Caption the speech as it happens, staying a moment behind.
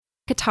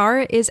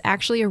Katara is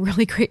actually a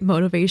really great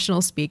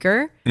motivational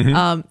speaker,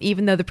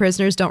 even though the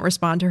prisoners don't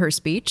respond to her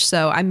speech.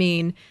 So, I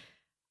mean,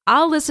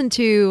 I'll listen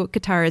to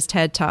Katara's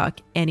TED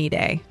Talk any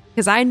day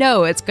because I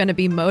know it's going to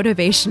be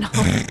motivational.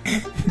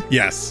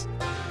 Yes.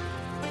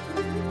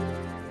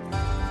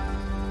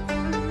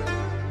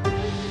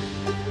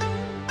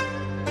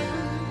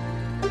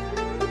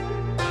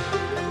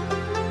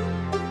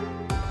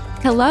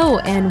 Hello,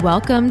 and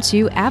welcome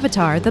to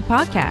Avatar, the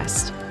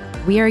podcast.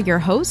 We are your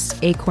hosts,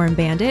 Acorn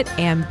Bandit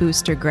and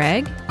Booster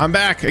Greg. I'm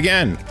back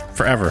again,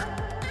 forever.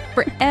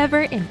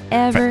 Forever and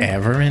ever.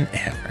 Forever and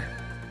ever.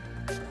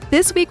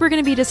 This week, we're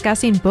going to be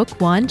discussing Book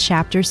 1,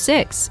 Chapter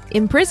 6,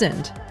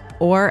 Imprisoned,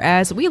 or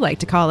as we like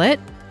to call it,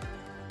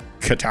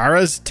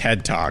 Katara's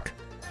TED Talk.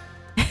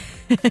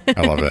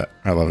 I love it.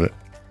 I love it.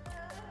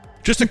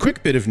 Just a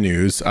quick bit of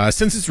news.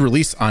 Since its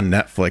release on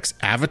Netflix,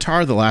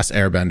 Avatar: The Last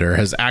Airbender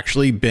has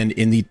actually been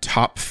in the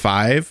top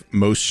 5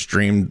 most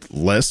streamed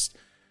list.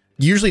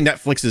 Usually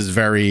Netflix is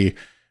very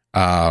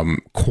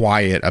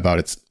quiet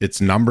about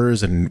its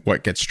numbers and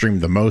what gets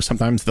streamed the most.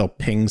 Sometimes they'll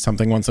ping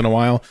something once in a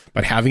while,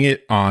 but having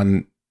it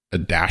on a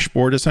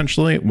dashboard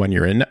essentially when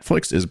you're in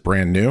Netflix is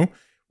brand new.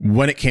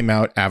 When it came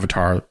out,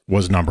 Avatar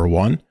was number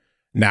 1.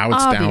 Now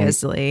it's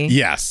obviously down.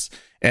 Yes.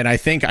 And I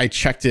think I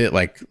checked it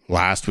like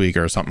last week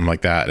or something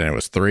like that, and it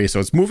was 3.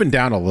 So it's moving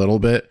down a little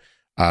bit,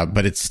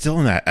 but it's still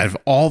in that. Out of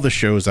all the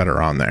shows that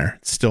are on there,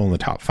 it's still in the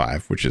top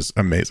 5, which is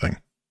amazing.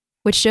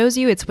 Which shows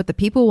you it's what the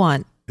people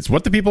want. It's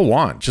what the people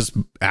want. Just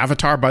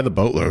Avatar by the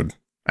boatload.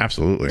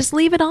 Absolutely. Just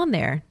leave it on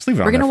there. Just leave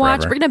it on there. We're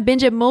going to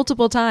binge it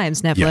multiple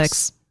times, Netflix.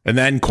 Yes. And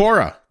then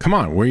Korra, come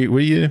on. What are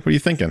you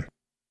thinking?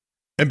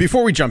 And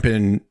before we jump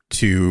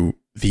into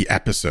the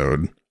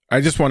episode,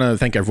 I just want to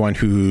thank everyone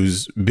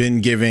who's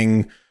been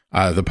giving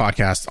the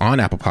podcast on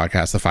Apple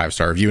Podcasts a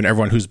 5-star review, and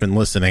everyone who's been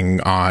listening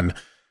on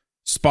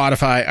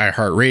Spotify,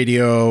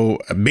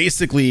 iHeartRadio.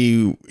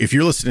 Basically, if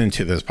you're listening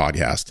to this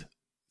podcast,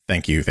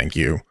 thank you.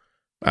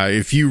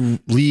 If you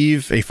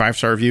leave a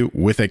 5-star review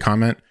with a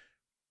comment,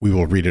 we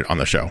will read it on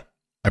the show.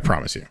 I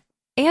promise you.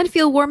 And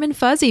feel warm and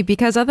fuzzy,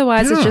 because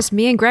otherwise it's just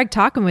me and Greg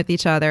talking with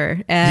each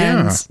other.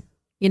 And,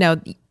 you know,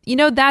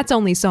 that's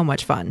only so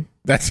much fun.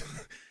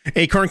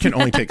 Acorn can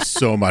only take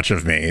so much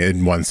of me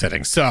in one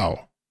sitting.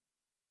 So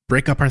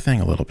break up our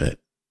thing a little bit.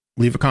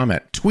 Leave a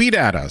comment. Tweet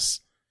at us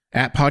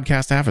at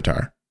Podcast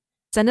Avatar.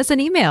 Send us an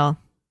email.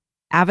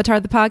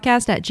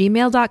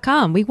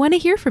 avatarthepodcast@gmail.com. We want to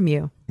hear from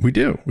you. We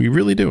do. We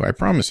really do. I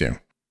promise you.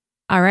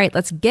 All right,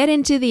 let's get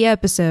into the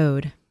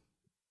episode.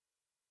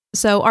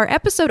 So our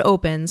episode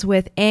opens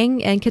with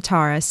Aang and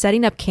Katara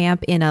setting up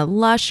camp in a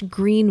lush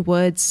green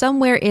woods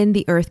somewhere in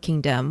the Earth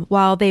Kingdom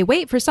while they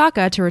wait for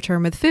Sokka to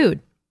return with food.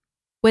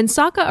 When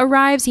Sokka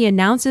arrives, he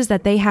announces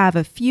that they have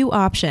a few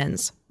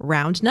options: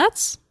 round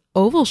nuts,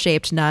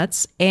 oval-shaped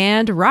nuts,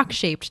 and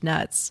rock-shaped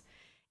nuts.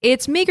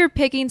 It's meager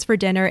pickings for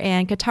dinner,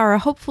 and Katara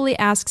hopefully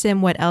asks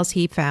him what else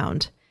he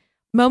found.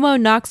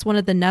 Momo knocks one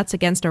of the nuts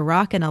against a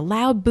rock, and a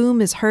loud boom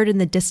is heard in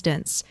the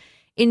distance.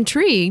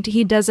 Intrigued,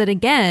 he does it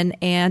again,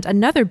 and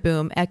another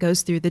boom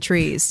echoes through the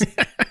trees.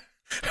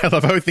 I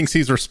love how he thinks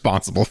he's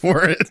responsible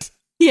for it.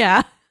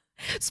 Yeah.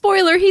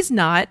 Spoiler, he's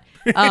not.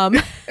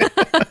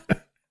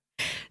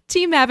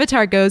 Team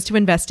Avatar goes to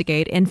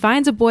investigate and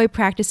finds a boy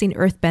practicing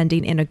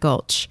earthbending in a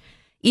gulch.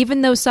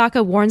 Even though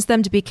Sokka warns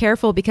them to be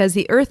careful because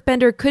the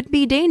earthbender could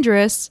be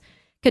dangerous,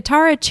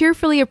 Katara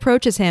cheerfully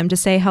approaches him to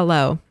say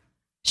hello.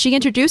 She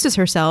introduces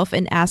herself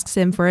and asks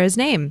him for his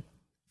name.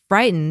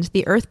 Frightened,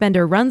 the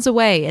earthbender runs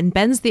away and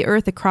bends the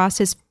earth across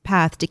his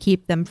path to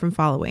keep them from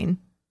following.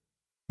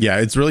 Yeah,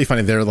 it's really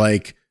funny. They're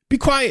like, be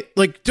quiet.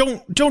 Like,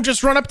 don't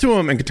just run up to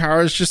him. And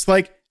Katara's just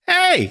like,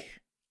 hey,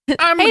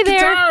 I'm hey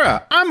Katara.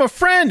 There. I'm a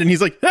friend. And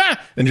he's like,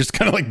 and just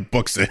kind of like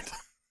books it.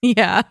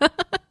 Yeah.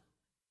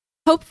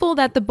 Hopeful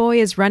that the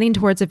boy is running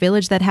towards a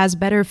village that has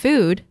better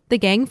food, the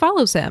gang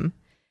follows him.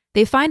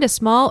 They find a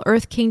small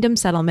Earth Kingdom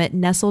settlement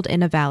nestled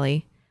in a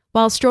valley.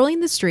 While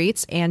strolling the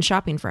streets and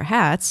shopping for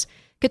hats,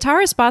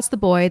 Katara spots the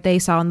boy they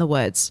saw in the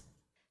woods.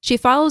 She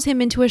follows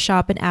him into a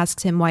shop and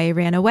asks him why he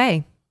ran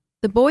away.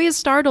 The boy is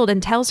startled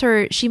and tells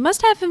her she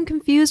must have him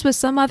confused with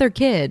some other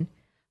kid.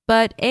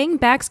 But Aang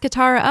backs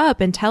Katara up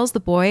and tells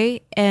the boy,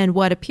 and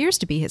what appears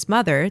to be his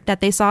mother,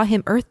 that they saw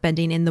him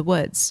earthbending in the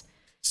woods.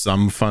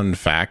 Some fun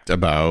fact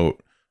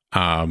about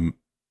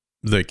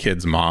the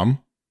kid's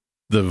mom: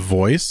 the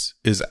voice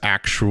is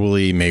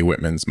actually Mae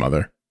Whitman's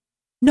mother.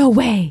 No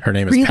way. Her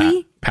name is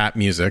really? Pat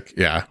Music.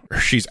 Yeah.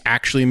 She's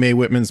actually Mae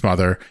Whitman's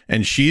mother,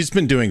 and she's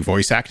been doing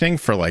voice acting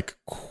for like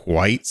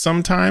quite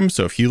some time.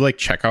 So if you like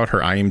check out her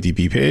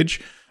IMDb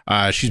page,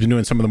 she's been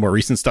doing some of the more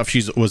recent stuff.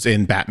 She was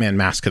in Batman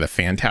Mask of the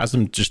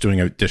Phantasm, just doing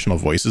additional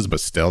voices,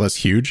 but still, that's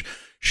huge.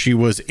 She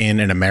was in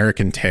An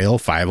American Tale,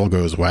 Fievel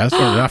Goes West. Or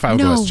not Fievel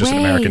Goes West, just An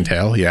American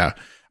Tale. Yeah.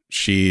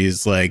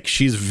 She's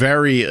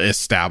very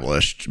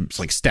established. It's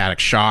like Static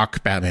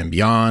Shock, Batman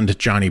Beyond,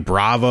 Johnny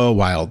Bravo,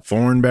 Wild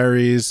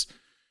Thornberrys.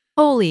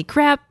 Holy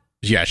crap.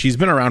 Yeah, she's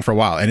been around for a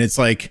while. And it's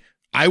like,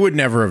 I would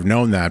never have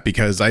known that,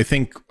 because I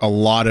think a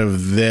lot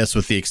of this,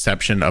 with the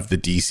exception of the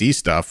DC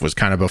stuff, was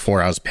kind of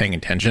before I was paying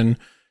attention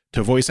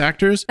to voice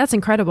actors. That's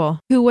incredible.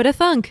 Who would have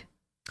thunk?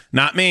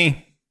 Not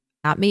me.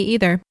 Not me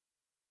either.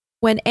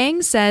 When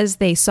Aang says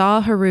they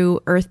saw Haru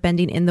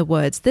earthbending in the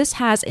woods, this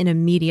has an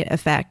immediate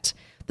effect.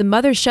 The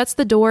mother shuts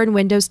the door and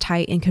windows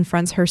tight and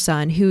confronts her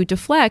son, who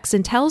deflects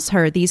and tells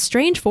her these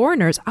strange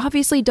foreigners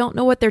obviously don't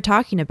know what they're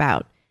talking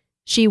about.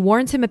 She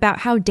warns him about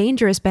how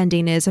dangerous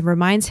bending is and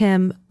reminds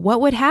him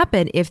what would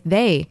happen if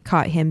they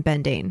caught him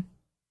bending.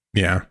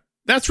 Yeah.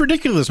 That's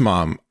ridiculous,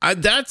 Mom.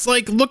 That's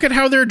like, look at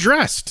how they're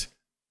dressed.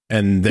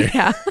 And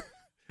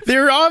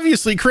they're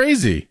obviously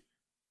crazy.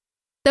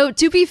 Though,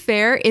 to be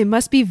fair, it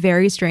must be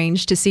very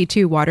strange to see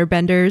two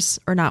waterbenders,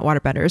 or not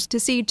waterbenders, to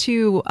see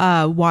two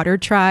water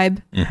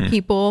tribe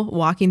people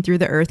walking through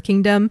the Earth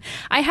Kingdom.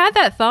 I had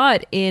that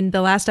thought in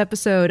the last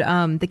episode,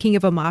 The King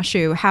of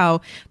Omashu, how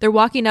they're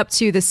walking up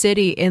to the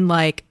city in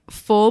like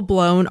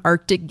full-blown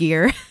Arctic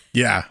gear.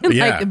 Yeah,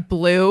 like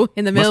blue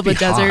in the middle of the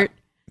desert.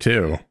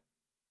 Too.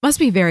 Must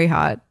be very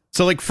hot.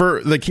 So like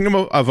for the Kingdom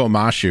of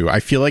Omashu, I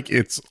feel like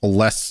it's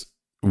less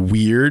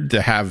weird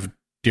to have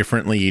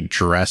differently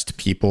dressed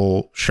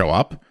people show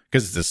up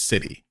because it's a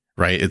city,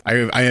 right?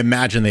 I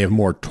imagine they have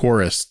more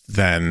tourists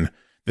than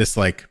this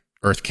like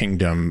Earth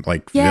Kingdom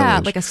like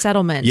village. Like a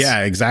settlement.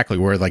 Yeah, exactly.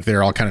 Where like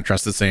they're all kind of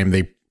dressed the same.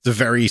 It's a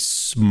very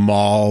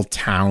small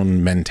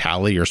town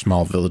mentality or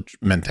small village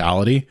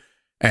mentality,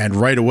 and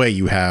right away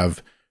you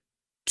have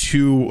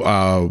two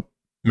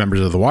members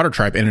of the Water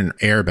Tribe and an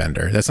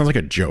Airbender. That sounds like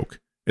a joke.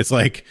 It's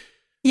like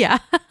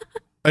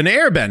an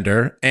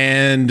airbender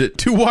and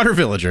two water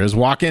villagers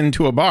walk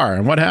into a bar,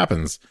 and what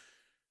happens?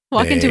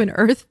 Walk into an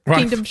Earth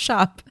Kingdom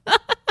shop.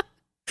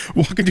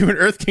 Walk into an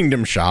Earth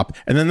Kingdom shop,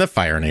 and then the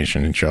Fire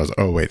Nation shows.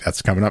 Oh, wait,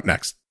 that's coming up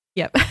next.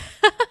 Yep.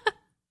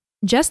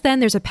 Just then,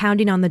 there's a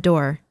pounding on the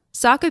door.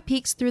 Sokka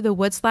peeks through the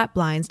wood-slat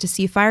blinds to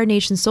see Fire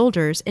Nation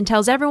soldiers and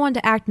tells everyone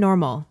to act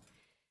normal.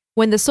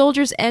 When the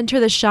soldiers enter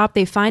the shop,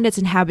 they find its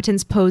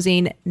inhabitants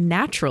posing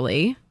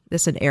naturally,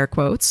 this in air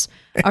quotes,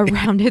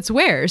 around its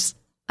wares.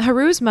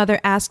 Haru's mother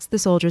asks the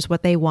soldiers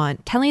what they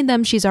want, telling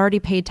them she's already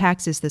paid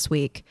taxes this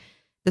week.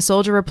 The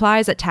soldier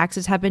replies that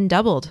taxes have been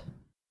doubled.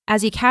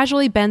 As he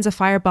casually bends a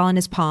fireball in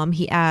his palm,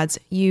 he adds,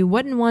 "You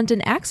wouldn't want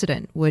an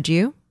accident, would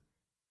you?"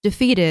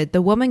 Defeated,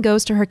 the woman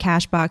goes to her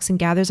cash box and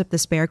gathers up the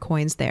spare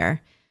coins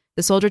there.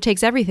 The soldier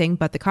takes everything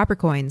but the copper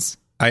coins.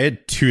 I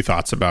had two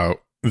thoughts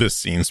about this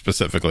scene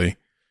specifically.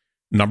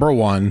 Number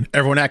one,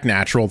 everyone act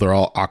natural. They're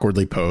all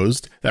awkwardly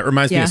posed. That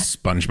reminds me of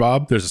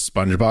SpongeBob. There's a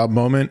SpongeBob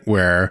moment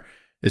where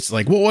it's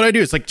like, well, what do I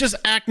do? It's like, just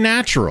act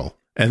natural.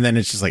 And then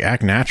it's just like,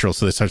 act natural.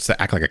 So they starts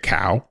to act like a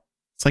cow.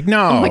 It's like,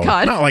 no, oh my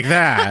God. Not like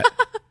that.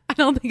 I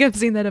don't think I've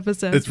seen that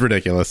episode. It's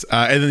ridiculous.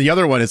 And then the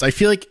other one is, I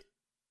feel like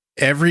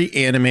every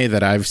anime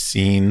that I've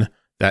seen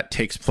that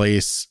takes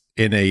place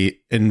in a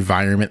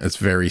environment that's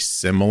very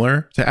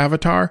similar to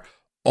Avatar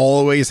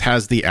always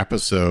has the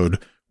episode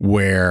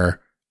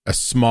where a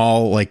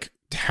small like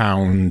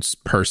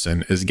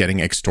townsperson is getting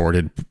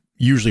extorted.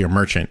 Usually a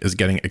merchant is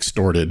getting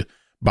extorted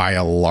by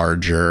a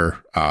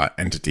larger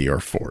entity or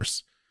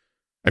force.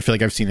 I feel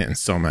like I've seen it in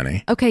so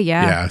many. Okay,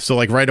 yeah. Yeah, so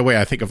like right away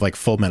I think of like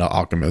Full Metal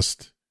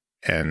Alchemist,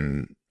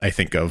 and I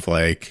think of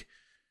like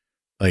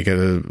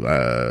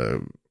a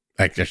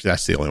actually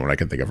that's the only one I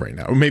can think of right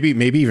now. Or maybe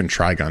even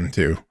Trigun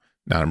too.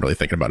 Now I'm really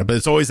thinking about it, but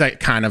it's always that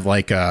kind of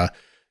like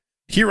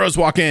heroes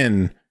walk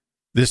in,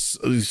 this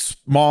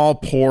small,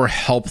 poor,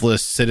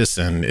 helpless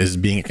citizen is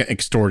being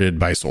extorted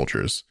by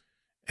soldiers,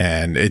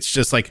 and it's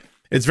just like,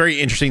 it's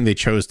very interesting they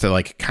chose to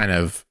like kind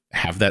of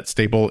have that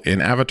staple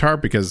in Avatar,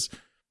 because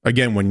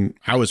again, when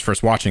I was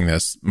first watching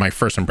this, my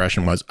first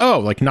impression was, oh,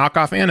 like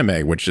knockoff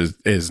anime, which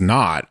is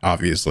not,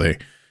 obviously.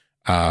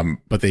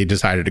 But they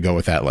decided to go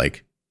with that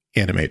like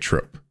anime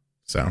trope.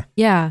 So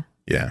yeah,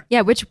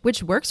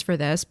 which works for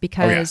this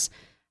because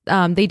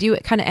they do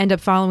kind of end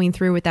up following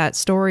through with that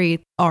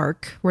story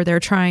arc where they're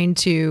trying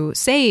to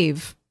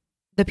save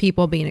the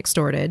people being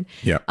extorted.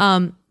 Yeah.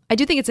 I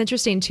do think it's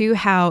interesting too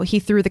how he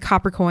threw the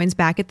copper coins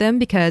back at them,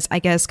 because I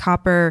guess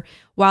copper,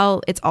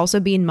 while it's also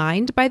being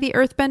mined by the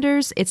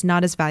Earthbenders, it's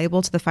not as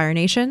valuable to the Fire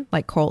Nation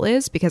like coal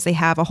is, because they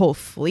have a whole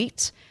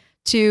fleet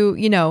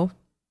to,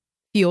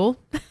 fuel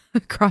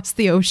across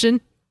the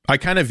ocean. I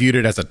kind of viewed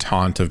it as a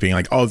taunt of being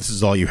like, oh, this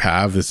is all you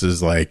have. This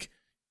is like,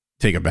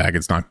 take it back.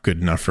 It's not good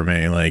enough for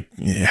me. Like,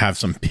 have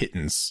some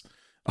pittance.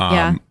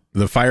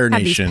 The Fire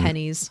Nation. These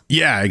pennies.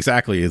 Yeah,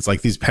 exactly. It's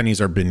like, these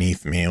pennies are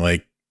beneath me.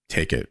 Like,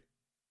 take it.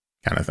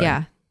 Kind of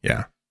thing.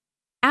 Yeah.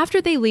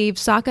 After they leave,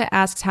 Sokka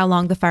asks how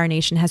long the Fire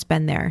Nation has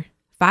been there.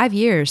 5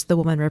 years, the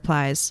woman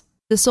replies.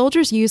 The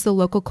soldiers use the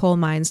local coal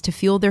mines to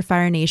fuel their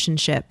Fire Nation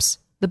ships.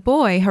 The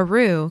boy,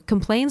 Haru,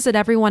 complains that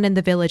everyone in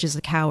the village is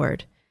a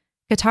coward.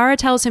 Katara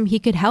tells him he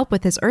could help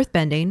with his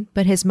earthbending,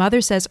 but his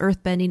mother says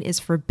earthbending is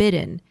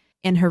forbidden,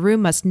 and Haru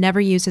must never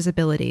use his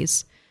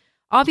abilities.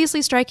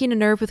 Obviously striking a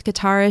nerve with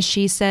Katara,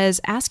 she says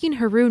asking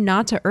Haru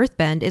not to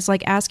earthbend is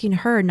like asking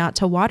her not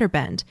to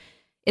waterbend.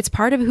 It's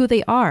part of who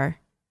they are.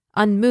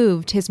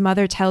 Unmoved, his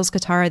mother tells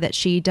Katara that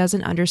she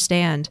doesn't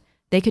understand.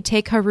 They could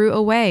take Haru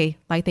away,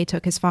 like they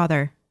took his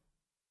father.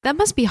 That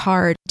must be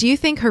hard. Do you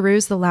think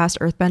Haru's the last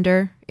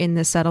earthbender in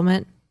this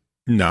settlement?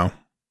 No.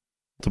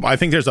 I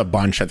think there's a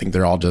bunch. I think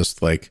they're all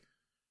just like,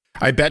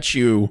 I bet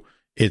you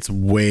it's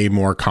way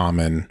more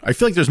common. I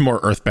feel like there's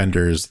more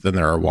earthbenders than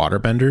there are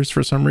waterbenders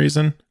for some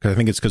reason. Because I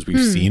think it's because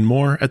we've seen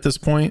more at this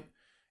point.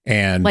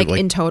 And like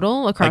in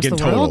total across the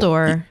world,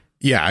 or?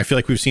 Yeah, I feel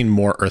like we've seen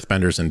more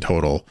earthbenders in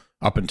total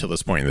up until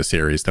this point in the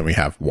series than we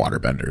have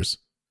waterbenders.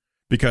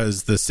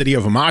 Because the city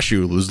of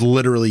Amashu was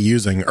literally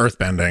using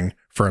earthbending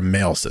for a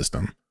mail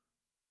system.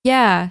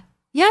 Yeah.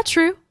 Yeah,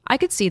 true. I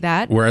could see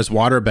that. Whereas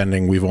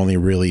waterbending, we've only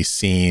really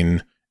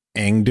seen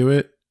Aang do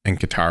it and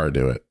Katara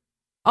do it.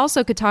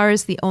 Also, Katara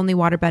is the only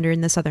waterbender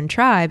in the southern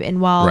tribe.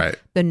 And while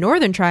the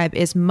northern tribe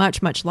is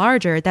much, much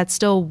larger, that's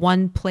still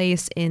one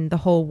place in the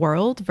whole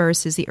world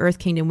versus the Earth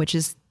Kingdom, which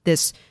is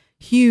this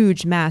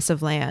huge mass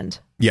of land.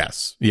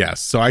 Yes.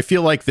 So I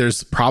feel like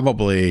there's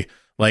probably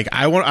like,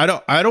 I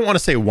don't want to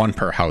say one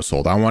per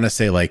household. I want to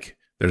say like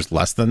there's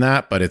less than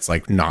that, but it's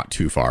like not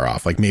too far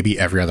off. Like maybe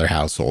every other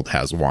household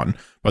has one,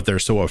 but they're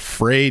so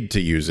afraid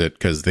to use it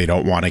because they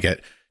don't want to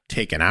get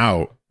taken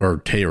out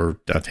or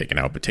not taken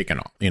out, but taken,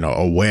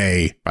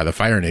 away by the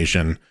Fire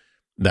Nation,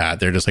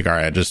 that they're just like, all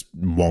right, I just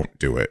won't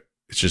do it.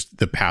 It's just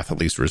the path of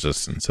least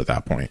resistance at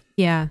that point.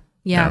 Yeah.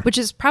 Which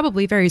is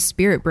probably very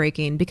spirit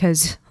breaking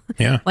because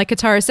like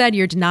Katara said,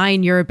 you're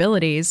denying your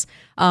abilities.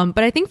 But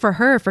I think for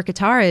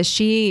Katara,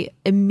 she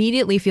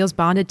immediately feels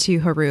bonded to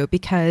Haru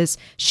because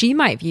she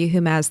might view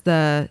him as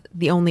the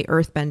only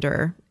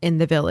earthbender in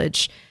the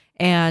village,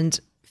 and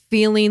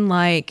feeling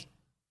like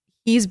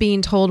he's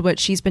being told what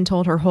she's been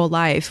told her whole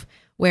life,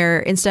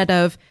 where instead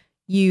of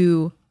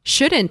you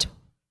shouldn't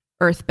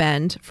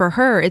earthbend, for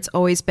her, it's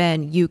always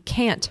been you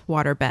can't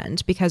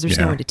waterbend because there's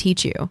no one to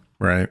teach you.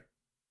 Right.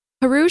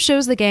 Haru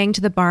shows the gang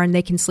to the barn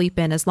they can sleep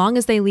in as long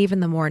as they leave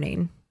in the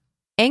morning.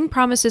 Aang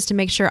promises to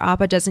make sure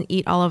Appa doesn't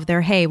eat all of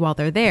their hay while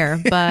they're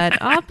there,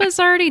 but Appa's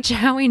already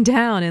chowing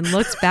down and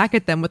looks back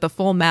at them with a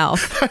full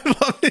mouth. I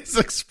love his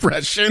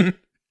expression.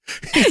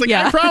 He's like,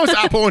 I promise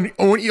Appa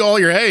won't eat all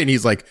your hay. And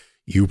he's like,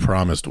 you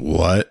promised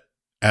what?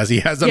 As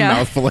he has a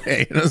mouthful of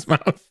hay in his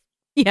mouth.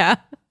 Yeah,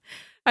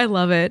 I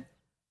love it.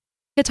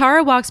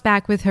 Katara walks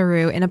back with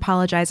Haru and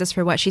apologizes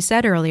for what she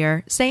said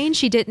earlier, saying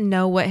she didn't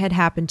know what had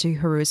happened to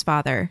Haru's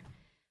father.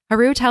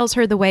 Haru tells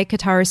her the way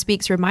Katara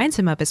speaks reminds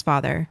him of his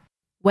father.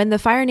 When the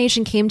Fire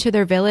Nation came to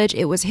their village,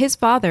 it was his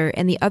father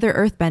and the other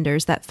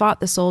earthbenders that fought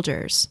the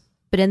soldiers.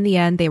 But in the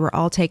end, they were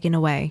all taken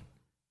away.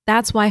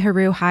 That's why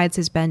Haru hides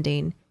his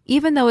bending,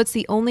 even though it's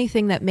the only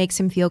thing that makes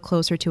him feel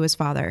closer to his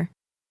father.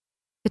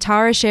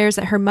 Katara shares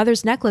that her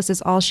mother's necklace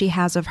is all she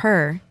has of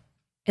her,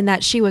 and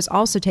that she was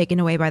also taken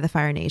away by the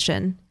Fire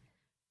Nation.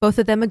 Both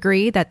of them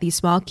agree that these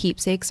small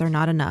keepsakes are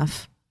not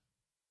enough.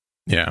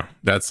 Yeah,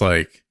 that's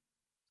like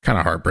kind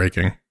of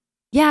heartbreaking.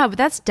 Yeah, but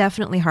that's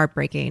definitely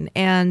heartbreaking.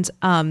 And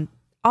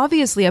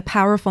obviously a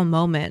powerful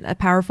moment, a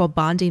powerful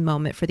bonding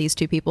moment for these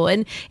two people.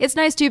 And it's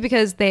nice too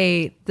because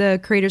the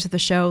creators of the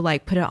show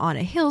like put it on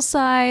a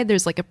hillside.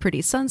 There's like a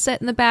pretty sunset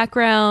in the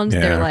background.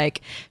 They're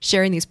like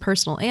sharing these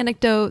personal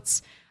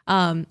anecdotes.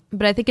 But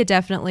I think it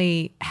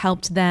definitely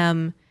helped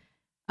them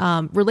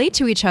relate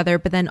to each other,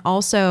 but then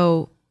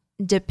also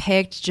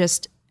depict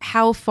just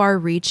how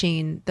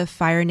far-reaching the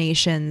Fire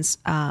Nation's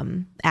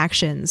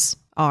actions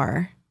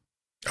are.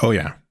 Oh,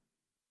 yeah.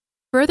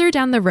 Further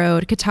down the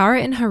road,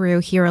 Katara and Haru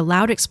hear a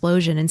loud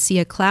explosion and see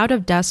a cloud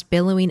of dust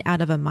billowing out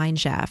of a mine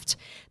shaft.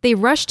 They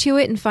rush to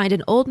it and find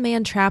an old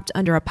man trapped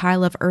under a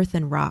pile of earth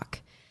and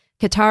rock.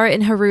 Katara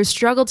and Haru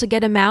struggle to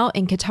get him out,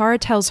 and Katara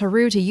tells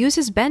Haru to use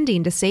his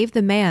bending to save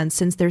the man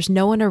since there's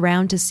no one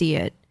around to see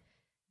it.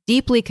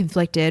 Deeply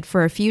conflicted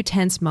for a few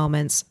tense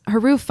moments,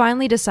 Haru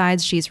finally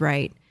decides she's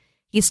right.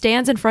 He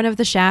stands in front of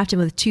the shaft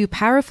and with two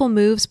powerful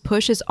moves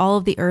pushes all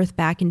of the earth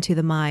back into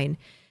the mine.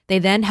 They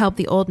then help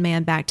the old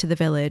man back to the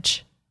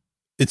village.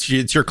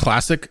 It's your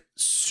classic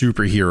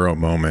superhero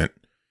moment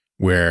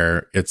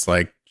where it's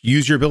like,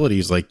 use your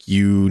abilities, like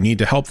you need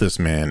to help this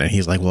man. And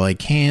he's like, well, I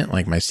can't,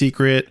 like my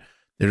secret.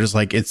 They're just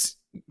like, it's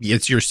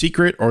your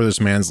secret or this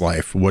man's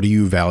life. What do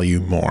you value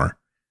more?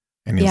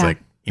 And he's like,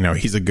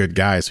 he's a good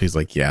guy. So he's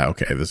like, yeah,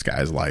 okay, this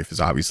guy's life is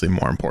obviously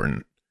more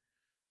important.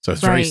 So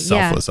it's very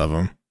selfless of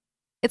him.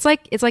 It's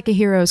like a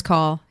hero's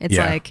call. It's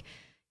like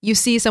you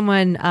see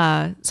someone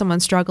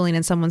struggling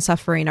and someone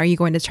suffering. Are you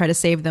going to try to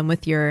save them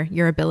with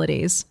your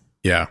abilities?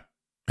 Yeah.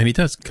 And he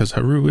does, because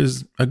Haru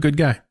is a good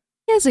guy.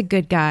 He is a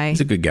good guy.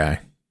 He's a good guy.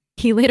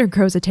 He later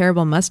grows a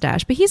terrible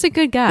mustache, but he's a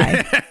good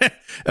guy.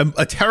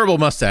 A terrible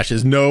mustache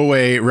is no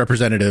way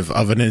representative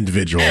of an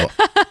individual.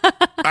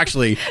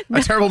 Actually,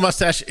 a terrible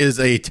mustache is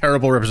a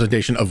terrible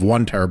representation of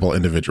one terrible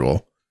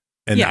individual.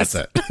 And that's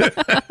it.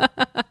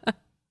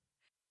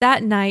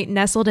 That night,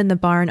 nestled in the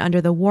barn under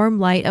the warm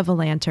light of a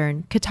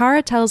lantern,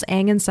 Katara tells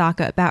Aang and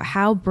Sokka about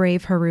how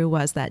brave Haru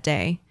was that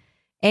day.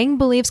 Aang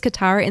believes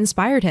Katara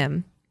inspired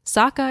him.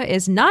 Sokka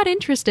is not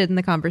interested in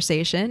the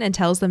conversation and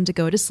tells them to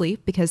go to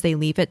sleep because they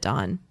leave at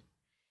dawn.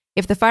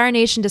 If the Fire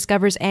Nation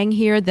discovers Aang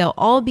here, they'll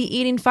all be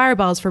eating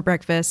fireballs for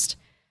breakfast.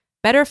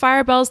 Better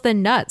fireballs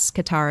than nuts,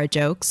 Katara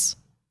jokes.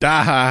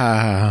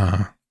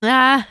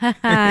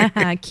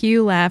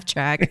 Cue laugh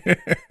track.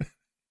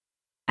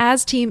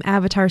 As Team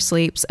Avatar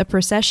sleeps, a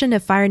procession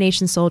of Fire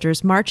Nation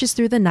soldiers marches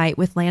through the night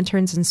with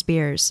lanterns and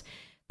spears.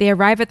 They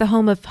arrive at the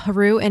home of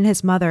Haru and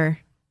his mother.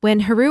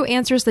 When Haru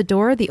answers the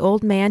door, the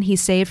old man he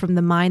saved from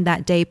the mine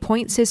that day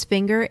points his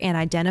finger and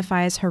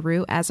identifies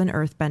Haru as an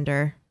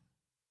earthbender.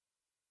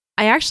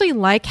 I actually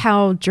like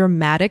how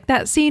dramatic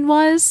that scene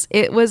was.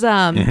 It was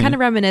kind of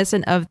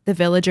reminiscent of the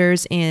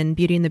villagers in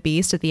Beauty and the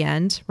Beast at the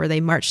end, where they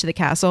march to the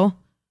castle.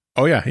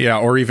 Oh yeah,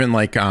 or even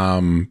like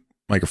a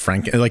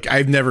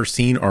I've never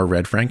seen or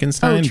read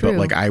Frankenstein, but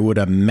like I would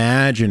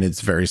imagine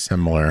it's very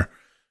similar.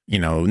 You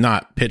know,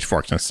 not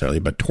pitchforks necessarily,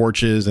 but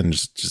torches and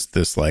just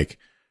this like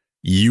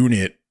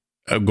unit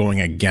of going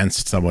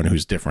against someone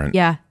who's different,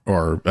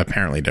 or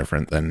apparently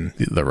different than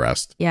the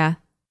rest. Yeah.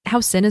 How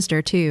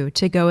sinister too,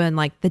 to go in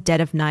like the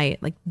dead of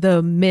night, like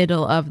the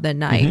middle of the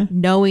night,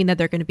 knowing that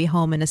they're going to be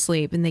home and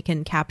asleep and they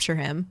can capture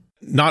him.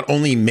 Not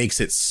only makes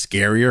it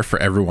scarier for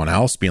everyone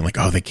else being like,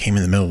 oh, they came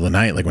in the middle of the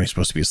night, like when he's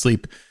supposed to be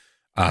asleep.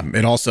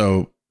 It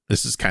also,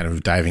 this is kind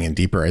of diving in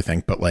deeper, I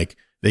think, but like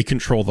they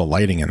control the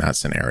lighting in that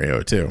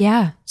scenario too.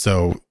 Yeah.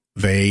 So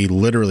they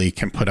literally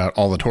can put out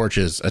all the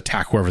torches,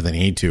 attack whoever they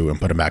need to, and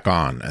put them back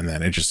on. And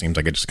then it just seems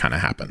like it just kind of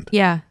happened.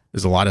 Yeah.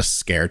 There's a lot of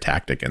scare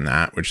tactic in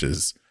that, which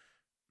is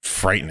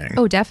frightening.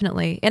 Oh,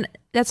 definitely. And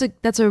that's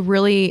a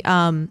really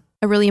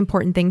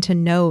important thing to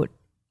note,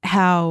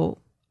 how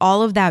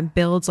all of that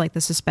builds like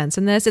the suspense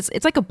in this.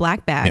 It's like a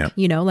black bag,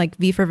 you know, like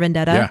V for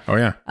Vendetta. Yeah. Oh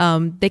yeah.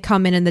 They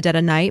come in the dead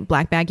of night,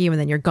 black bag you,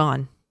 and then you're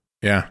gone.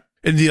 Yeah.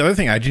 And the other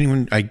thing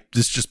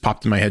this just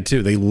popped in my head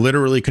too. They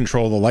literally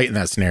control the light in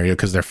that scenario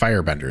because they're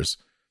firebenders.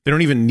 They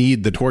don't even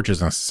need the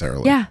torches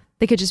necessarily. Yeah.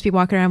 They could just be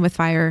walking around with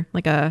fire,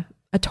 like a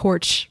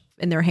torch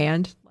in their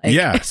hand. Like.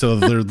 Yeah. So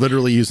they're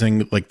literally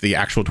using like the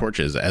actual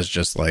torches as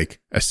just like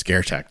a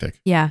scare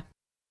tactic. Yeah.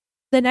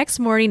 The next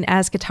morning,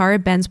 as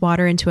Katara bends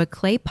water into a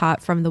clay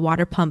pot from the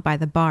water pump by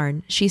the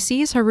barn, she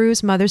sees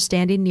Haru's mother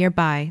standing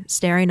nearby,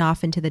 staring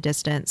off into the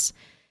distance.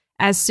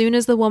 As soon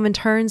as the woman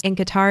turns and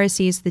Katara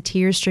sees the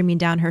tears streaming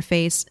down her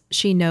face,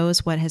 she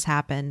knows what has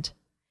happened.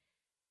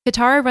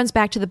 Katara runs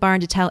back to the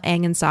barn to tell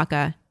Aang and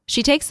Sokka.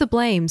 She takes the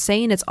blame,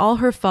 saying it's all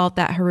her fault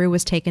that Haru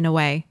was taken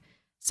away.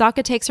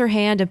 Sokka takes her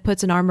hand and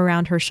puts an arm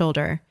around her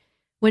shoulder.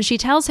 When she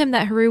tells him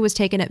that Haru was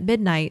taken at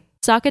midnight,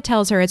 Sokka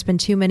tells her it's been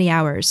too many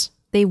hours.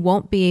 They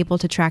won't be able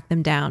to track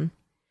them down.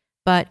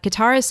 But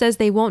Katara says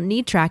they won't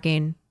need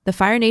tracking. The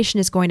Fire Nation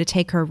is going to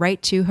take her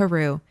right to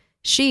Haru.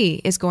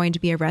 She is going to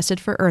be arrested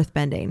for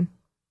earthbending.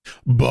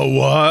 But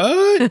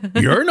what?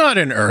 You're not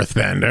an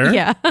earthbender.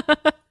 Yeah.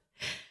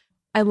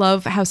 I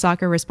love how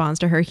Sokka responds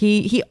to her.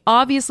 He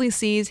obviously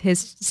sees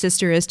his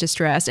sister is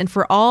distressed, and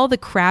for all the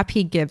crap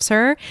he gives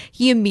her,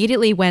 he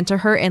immediately went to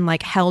her and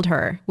like held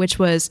her, which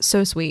was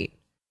so sweet.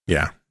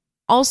 Yeah.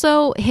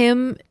 Also,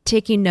 him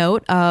taking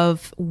note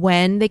of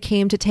when they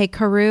came to take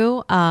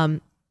Haru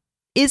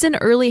is an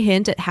early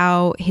hint at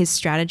how his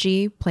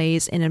strategy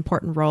plays an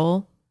important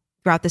role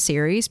throughout the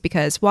series,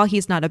 because while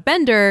he's not a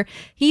bender,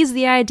 he's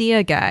the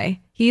idea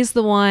guy. He's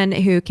the one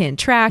who can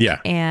track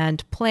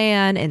and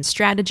plan and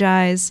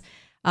strategize.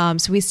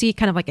 So we see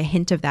kind of like a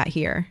hint of that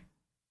here.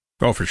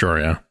 Oh, for sure,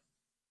 yeah.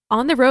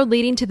 On the road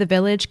leading to the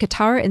village,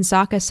 Katara and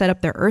Sokka set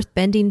up their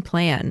earthbending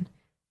plan.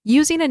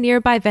 Using a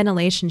nearby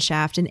ventilation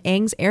shaft and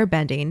Aang's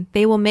airbending,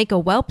 they will make a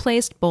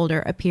well-placed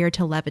boulder appear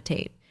to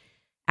levitate.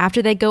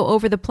 After they go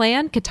over the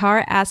plan,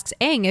 Katara asks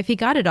Aang if he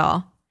got it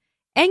all.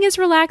 Aang is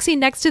relaxing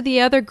next to the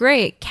other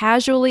great,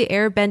 casually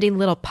airbending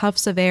little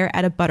puffs of air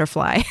at a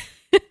butterfly.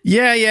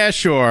 Yeah,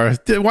 sure.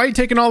 Why are you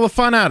taking all the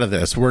fun out of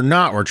this? We're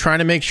not. We're trying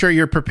to make sure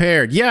you're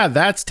prepared. Yeah,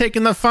 that's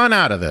taking the fun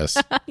out of this.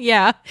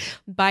 Yeah.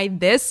 By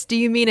this, do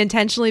you mean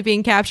intentionally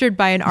being captured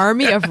by an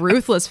army of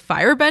ruthless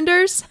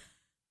firebenders?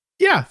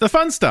 Yeah, the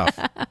fun stuff.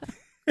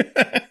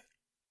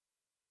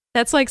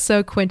 That's like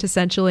so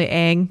quintessentially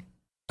Aang.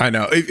 I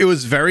know. It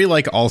was very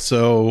like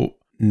also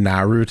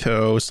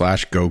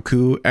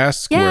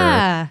Naruto/Goku-esque,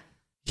 where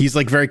he's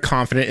like very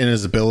confident in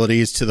his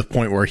abilities to the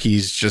point where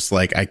he's just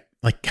like,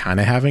 kind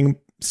of having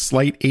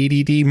slight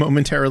ADD,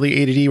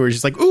 momentarily ADD, where he's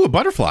just like, ooh, a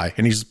butterfly.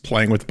 And he's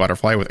playing with the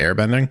butterfly with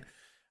airbending.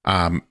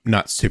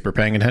 Not super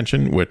paying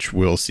attention, which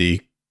we'll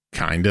see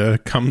kind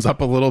of comes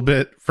up a little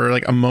bit for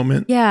like a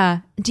moment.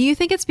 Yeah. Do you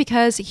think it's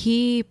because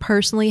he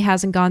personally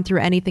hasn't gone through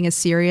anything as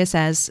serious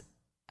as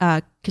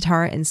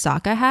Katara and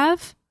Sokka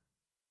have?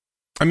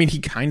 I mean, he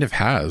kind of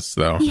has,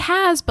 though. He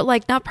has, but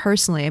like not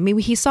personally. I mean,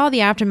 he saw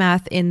the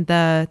aftermath in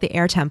the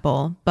air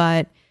temple,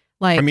 but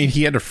like, I mean,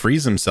 he had to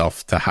freeze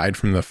himself to hide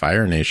from the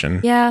Fire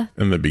Nation. Yeah.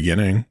 In the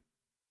beginning.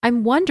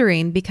 I'm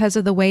wondering, because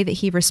of the way that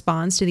he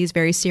responds to these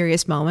very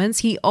serious moments,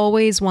 he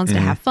always wants to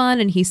have fun,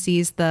 and he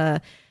sees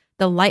the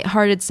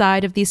lighthearted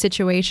side of these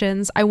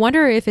situations. I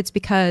wonder if it's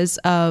because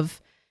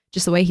of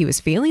just the way he was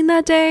feeling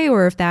that day,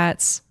 or if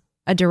that's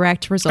a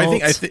direct result.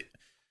 I think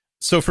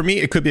so. For me,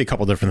 it could be a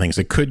couple different things.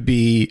 It could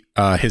be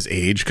his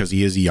age, because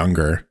he is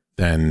younger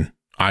than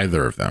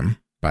either of them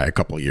by a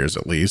couple of years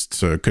at least.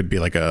 So it could be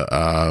like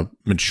a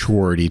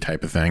maturity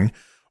type of thing,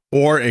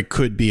 or it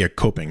could be a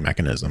coping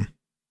mechanism.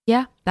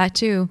 Yeah, that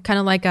too. Kind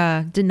of like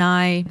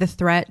deny the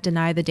threat,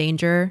 deny the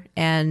danger,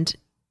 and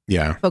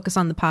Yeah. Focus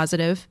on the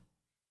positive.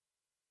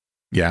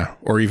 Yeah.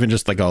 Or even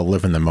just like a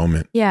live in the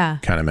moment Yeah.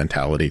 kind of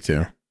mentality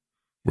too,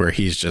 where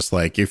he's just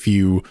like, if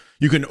you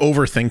can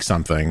overthink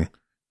something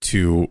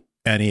to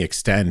any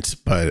extent,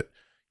 but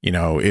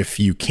if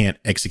you can't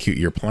execute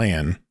your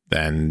plan,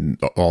 then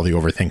all the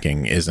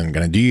overthinking isn't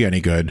going to do you any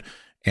good.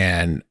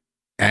 And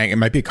Aang, it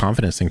might be a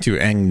confidence thing too.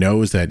 Aang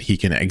knows that he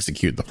can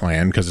execute the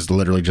plan because it's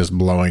literally just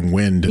blowing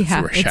wind through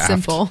a shaft. It's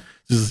simple.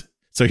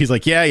 So he's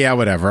like, yeah,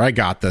 whatever. I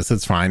got this.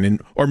 It's fine.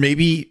 And or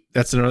maybe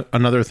that's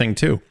another thing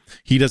too.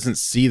 He doesn't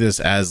see this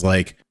as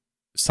like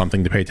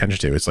something to pay attention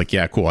to. It's like,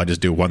 yeah, cool. I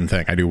just do one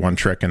thing. I do one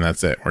trick and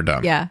that's it. We're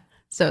done. Yeah.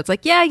 So it's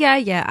like, yeah.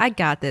 I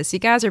got this. You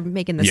guys are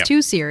making this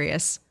too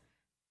serious.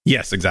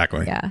 Yes,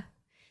 exactly. Yeah.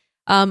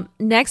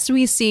 Next,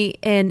 we see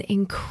an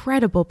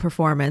incredible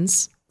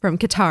performance from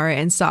Katara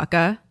and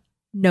Sokka.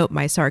 Note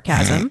my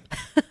sarcasm.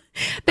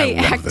 They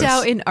act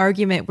out an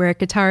argument where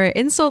Katara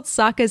insults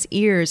Sokka's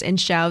ears and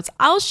shouts,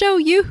 "I'll show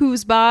you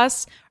who's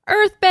boss,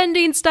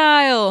 earthbending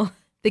style,"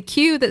 the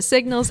cue that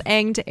signals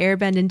Aang to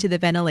airbend into the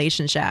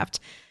ventilation shaft.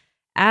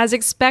 As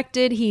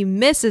expected, he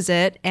misses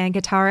it, and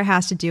Katara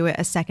has to do it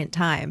a second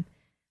time.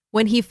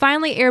 When he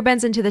finally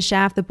airbends into the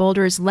shaft, the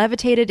boulder is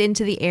levitated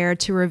into the air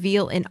to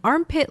reveal an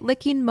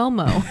armpit-licking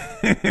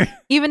Momo.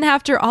 Even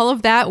after all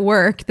of that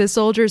work, the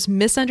soldiers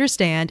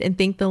misunderstand and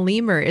think the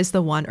lemur is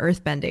the one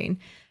earthbending.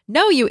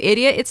 "No, you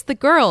idiot, it's the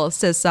girl,"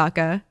 says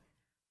Sokka.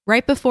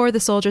 Right before the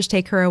soldiers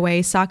take her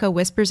away, Sokka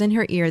whispers in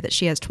her ear that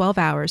she has 12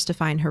 hours to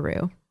find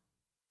Haru.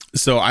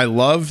 So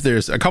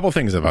there's a couple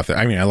things about that.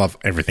 I mean, I love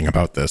everything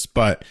about this,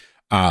 but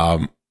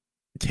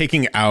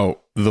taking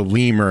out the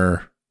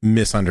lemur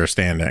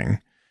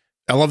misunderstanding,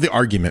 I love the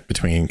argument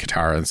between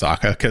Katara and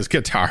Sokka, because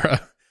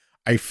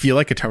I feel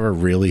like Katara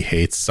really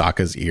hates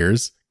Sokka's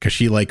ears because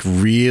she like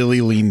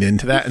really leaned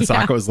into that, and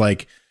Sokka was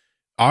like,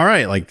 all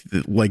right, like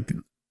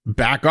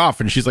back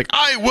off. And she's like,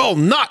 I will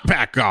not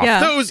back off.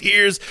 Yeah. Those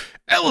ears,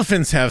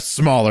 elephants have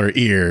smaller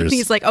ears.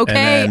 He's like,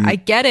 okay, I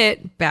get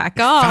it. Back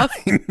off.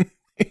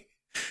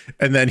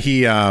 And then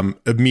he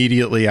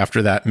immediately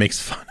after that makes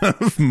fun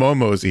of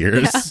Momo's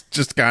ears,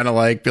 just kind of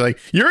like, be like,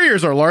 your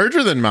ears are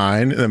larger than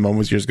mine. And then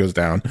Momo's ears goes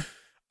down.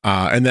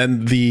 And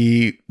then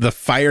the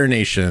Fire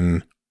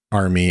Nation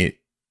army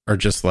are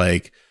just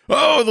like,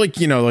 oh, like,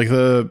 like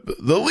the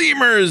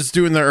lemurs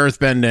doing the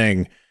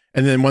earthbending.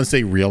 And then once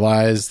they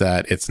realize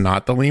that it's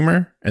not the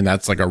lemur, and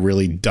that's like a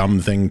really dumb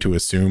thing to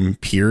assume,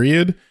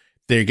 period,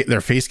 their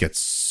face gets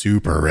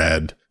super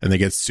red and they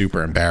get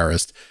super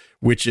embarrassed,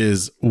 which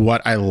is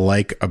what I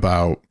like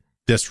about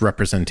this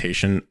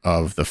representation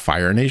of the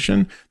Fire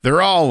Nation.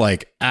 They're all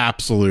like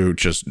absolute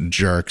just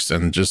jerks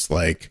and just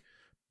like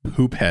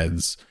poop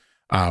heads.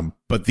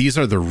 But these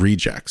are the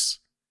rejects.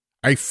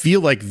 I feel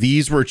like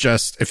these were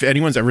just, if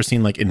anyone's ever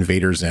seen like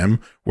Invader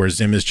Zim, where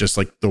Zim is just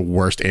like the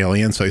worst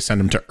alien, so they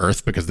send him to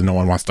Earth because no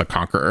one wants to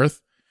conquer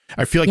Earth.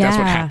 I feel like that's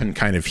what happened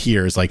kind of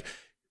here, is like,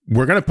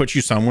 we're going to put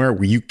you somewhere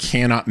where you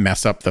cannot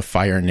mess up the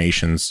Fire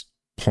Nation's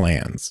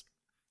plans.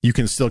 You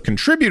can still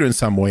contribute in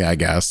some way, I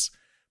guess,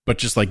 but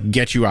just like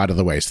get you out of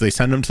the way. So they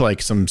send him to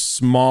like some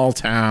small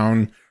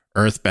town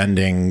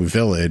earthbending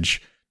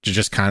village to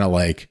just kind of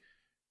like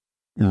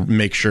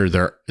make sure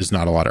there is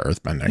not a lot of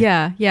earthbending.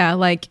 Yeah.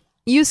 Like,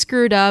 you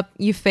screwed up.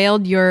 You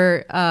failed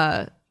your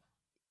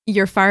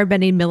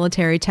firebending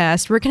military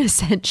test. We're going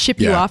to ship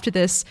you off to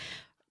this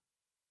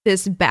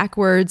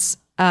backwards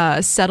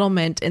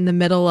settlement in the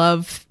middle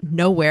of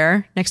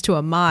nowhere next to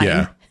a mine.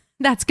 Yeah.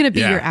 That's going to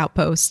be your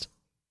outpost.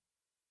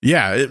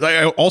 Yeah.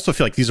 I also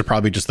feel like these are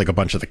probably just like a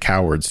bunch of the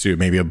cowards too.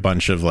 Maybe a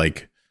bunch of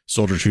like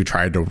soldiers who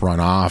tried to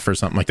run off or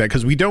something like that.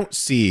 Because we don't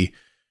see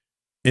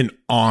an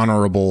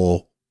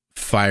honorable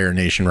Fire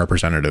Nation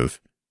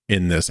representative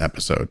in this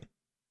episode.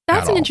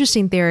 That's an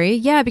interesting theory.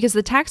 Yeah, because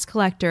the tax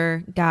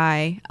collector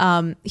guy,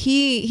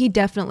 he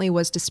definitely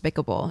was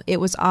despicable. It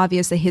was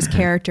obvious that his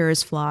character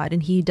is flawed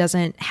and he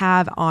doesn't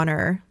have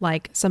honor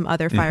like some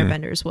other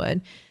firebenders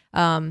would.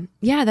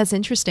 Yeah, that's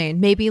interesting.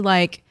 Maybe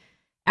like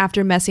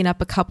after messing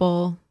up a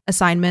couple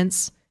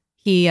assignments,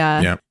 he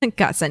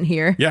got sent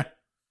here. Yeah.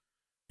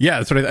 Yeah,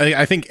 that's what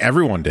I think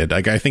everyone did.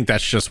 Like, I think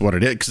that's just what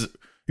it is. Because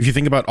if you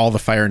think about all the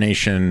Fire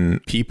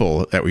Nation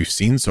people that we've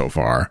seen so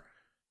far,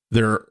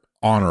 they're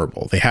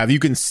honorable. You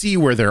can see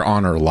where their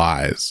honor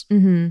lies.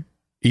 Mm-hmm.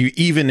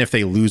 Even if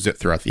they lose it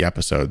throughout the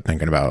episode,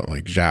 thinking about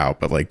like Zhao,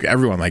 but like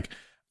everyone, like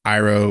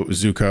Iroh,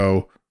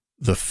 Zuko,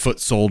 the foot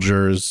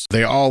soldiers,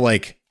 they all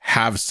like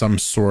have some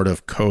sort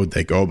of code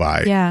they go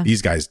by. Yeah.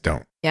 These guys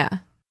don't. Yeah.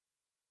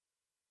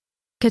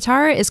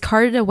 Katara is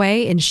carted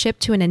away and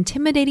shipped to an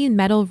intimidating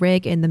metal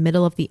rig in the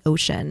middle of the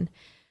ocean.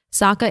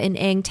 Sokka and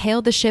Aang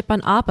tail the ship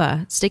on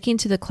Appa, sticking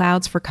to the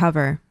clouds for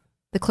cover.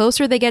 The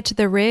closer they get to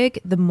the rig,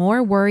 the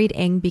more worried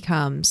Aang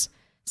becomes.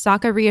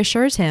 Sokka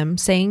reassures him,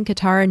 saying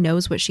Katara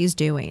knows what she's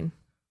doing.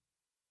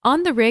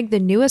 On the rig, the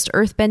newest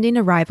earthbending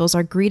arrivals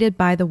are greeted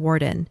by the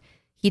warden.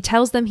 He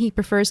tells them he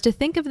prefers to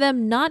think of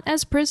them not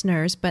as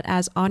prisoners, but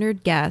as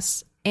honored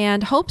guests,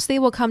 and hopes they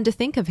will come to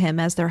think of him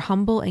as their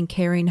humble and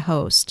caring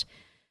host.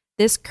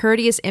 This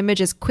courteous image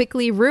is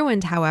quickly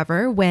ruined,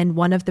 however, when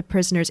one of the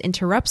prisoners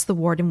interrupts the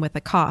warden with a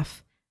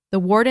cough. The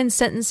warden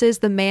sentences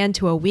the man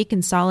to a week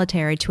in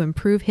solitary to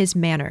improve his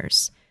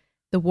manners.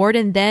 The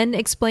warden then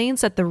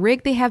explains that the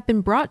rig they have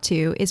been brought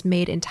to is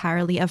made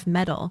entirely of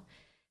metal.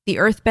 The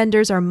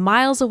earthbenders are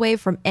miles away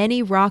from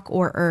any rock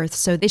or earth,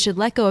 so they should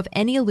let go of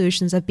any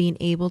illusions of being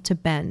able to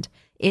bend.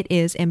 It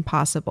is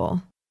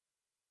impossible.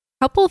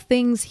 Couple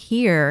things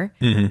here.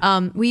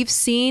 We've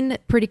seen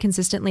pretty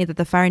consistently that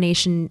the Fire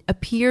Nation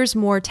appears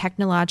more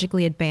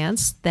technologically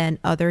advanced than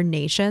other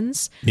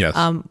nations. Yes.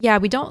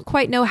 We don't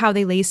quite know how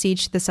they lay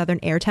siege to the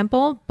Southern Air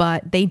Temple,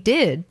 but they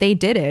did. They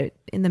did it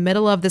in the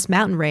middle of this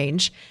mountain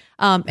range.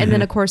 And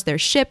then, of course, their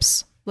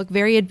ships look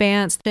very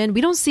advanced. And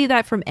we don't see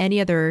that from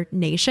any other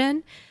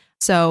nation.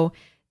 So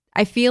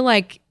I feel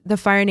like the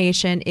Fire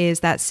Nation is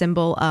that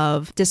symbol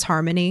of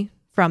disharmony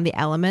from the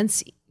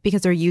elements,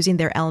 because they're using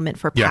their element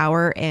for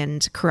power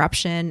and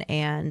corruption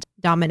and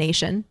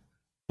domination.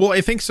 Well,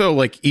 I think so.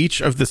 Like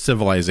each of the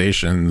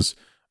civilizations,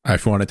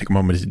 if you want to take a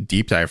moment to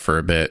deep dive for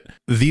a bit,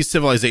 these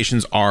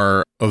civilizations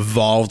are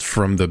evolved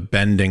from the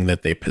bending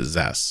that they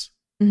possess.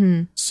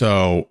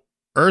 So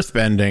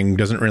earthbending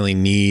doesn't really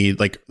need,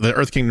 like the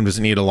Earth Kingdom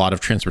doesn't need a lot of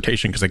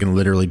transportation because they can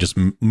literally just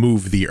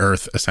move the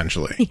earth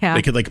essentially. Yeah.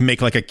 They could like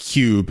make like a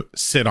cube,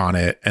 sit on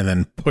it, and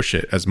then push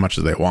it as much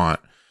as they want.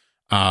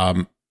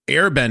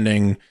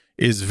 Airbending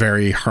is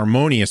very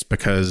harmonious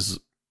because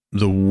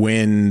the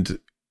wind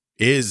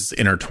is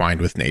intertwined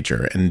with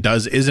nature and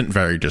isn't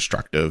very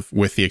destructive,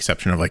 with the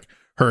exception of like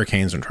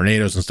hurricanes and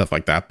tornadoes and stuff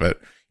like that. But,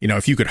 you know,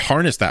 if you could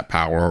harness that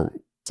power,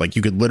 it's like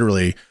you could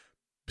literally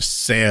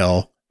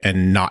sail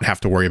and not have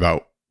to worry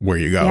about where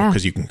you go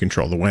because you can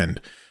control the wind.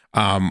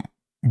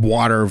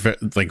 Water,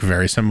 like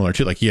very similar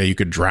to, like, you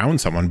could drown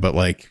someone, but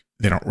like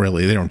they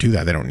don't do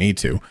that. They don't need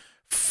to.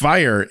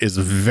 Fire is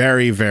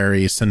very,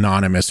 very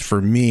synonymous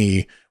for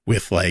me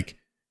with like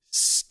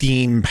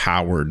steam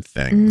powered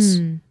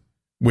things,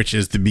 which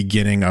is the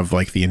beginning of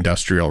like the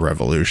Industrial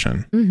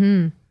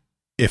Revolution.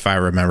 If I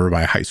remember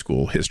my high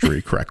school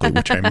history correctly,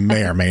 which I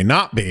may or may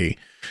not be,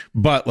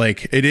 but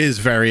like it's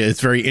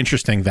very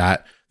interesting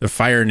that the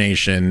Fire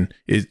Nation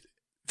is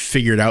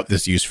figured out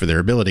this use for their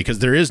ability, because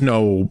there is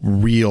no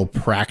real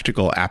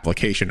practical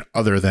application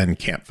other than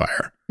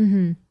campfire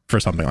for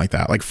something like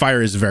that. Like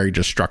fire is very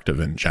destructive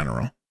in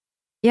general.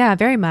 Yeah,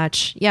 very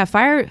much. Yeah,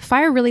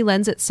 fire really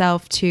lends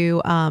itself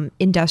to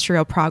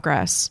industrial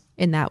progress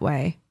in that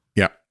way.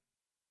 Yeah.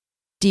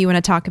 Do you want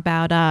to talk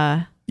about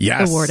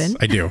the warden?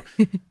 I do.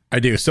 I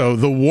do. So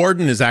the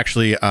warden is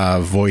actually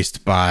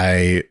voiced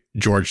by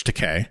George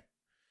Takei.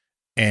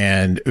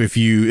 And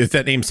if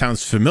that name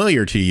sounds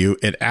familiar to you,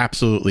 it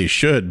absolutely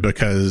should,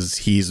 because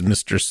he's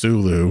Mr.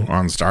 Sulu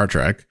on Star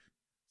Trek.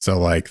 So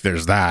like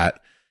there's that.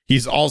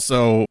 He's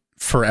also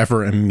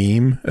forever a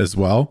meme as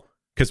well,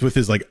 because with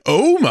his like,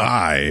 oh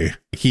my,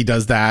 he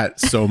does that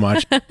so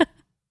much.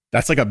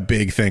 That's like a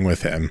big thing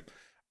with him.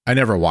 I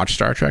never watched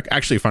Star Trek.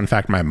 Actually, fun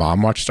fact, my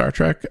mom watched Star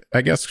Trek.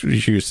 I guess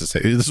she used to say,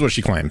 this is what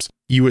she claims.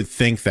 You would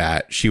think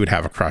that she would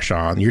have a crush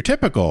on your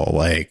typical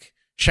like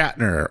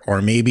Shatner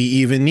or maybe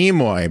even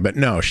Nimoy, but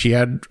no, she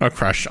had a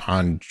crush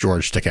on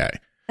George Takei.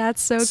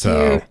 That's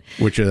so cute.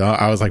 Which is,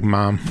 I was like,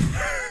 Mom.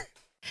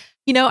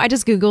 You know, I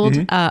just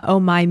Googled,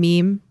 oh my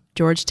meme,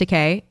 George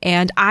Takei,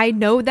 and I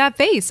know that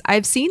face.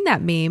 I've seen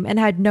that meme and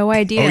had no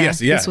idea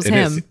this was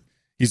him.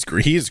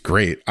 He's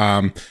great.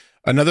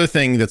 Another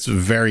thing that's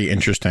very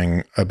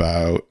interesting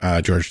about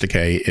George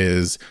Takei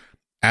is,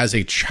 as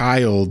a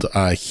child,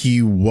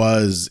 he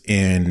was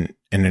in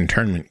an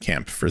internment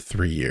camp for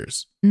 3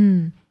 years.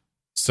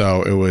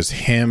 So it was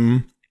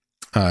him,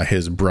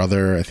 his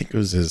brother, I think it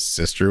was his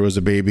sister was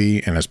a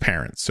baby, and his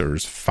parents. So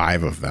there's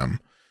 5 of them.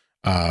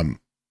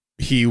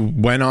 He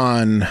went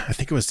on, I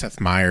think it was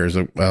Seth Meyers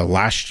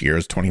last year,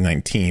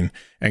 2019,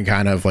 and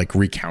kind of like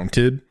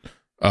recounted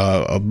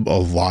a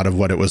lot of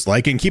what it was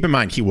like. And keep in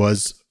mind, he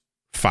was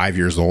 5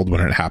 years old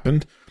when it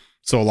happened.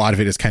 So a lot of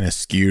it is kind of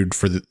skewed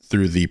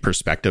through the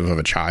perspective of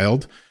a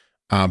child.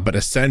 But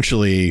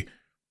essentially,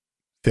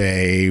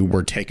 they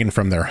were taken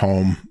from their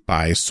home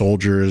by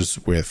soldiers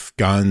with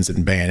guns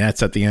and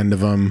bayonets at the end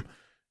of them.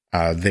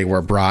 They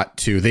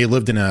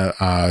lived in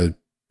a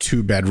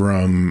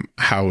 2-bedroom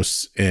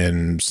house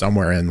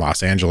somewhere in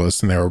Los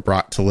Angeles, and they were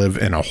brought to live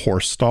in a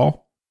horse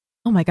stall.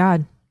 Oh my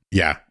God.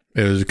 Yeah,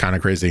 it was kind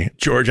of crazy.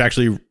 George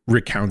actually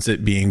recounts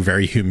it being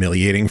very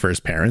humiliating for his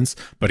parents,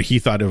 but he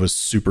thought it was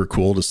super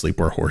cool to sleep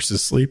where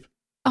horses sleep.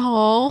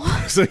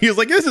 Oh. So he was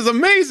like, this is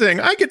amazing.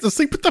 I get to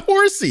sleep with the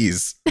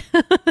horsies.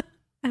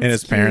 And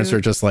his parents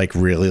are just like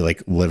really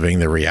like living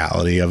the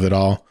reality of it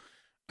all.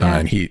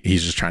 And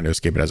he's just trying to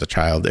escape it as a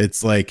child.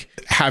 It's like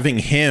having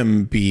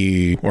him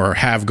be or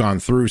have gone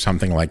through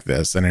something like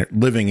this and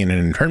living in an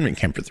internment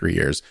camp for 3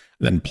 years,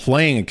 then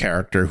playing a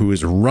character who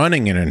is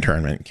running an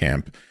internment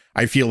camp.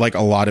 I feel like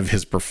a lot of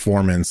his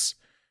performance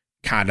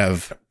kind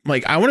of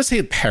like, I want to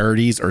say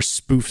parodies or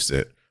spoofs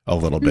it a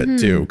little bit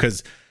too,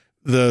 because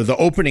the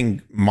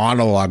opening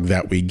monologue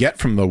that we get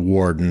from the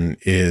warden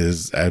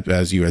is,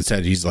 as you had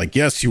said, he's like,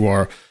 yes, you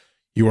are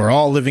You are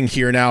all living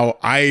here now.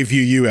 I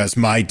view you as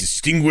my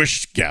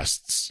distinguished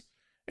guests.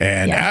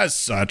 And as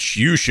such,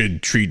 you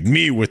should treat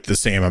me with the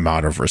same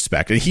amount of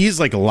respect. And he's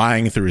like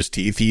lying through his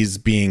teeth. He's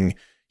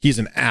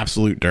an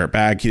absolute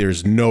dirtbag.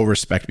 There's no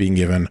respect being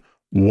given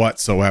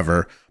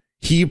whatsoever.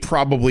 He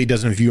probably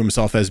doesn't view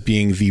himself as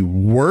being the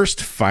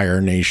worst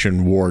Fire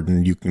Nation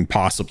warden you can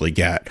possibly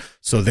get.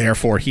 So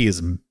therefore, he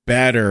is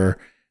better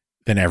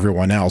than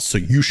everyone else. So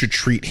you should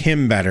treat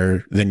him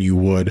better than you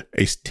would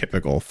a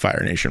typical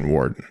Fire Nation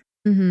warden.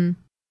 Mm-hmm.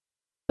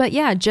 But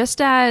yeah,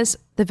 just as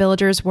the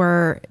villagers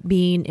were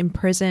being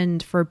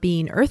imprisoned for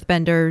being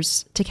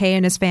earthbenders, Takei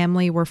and his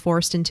family were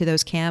forced into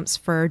those camps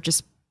for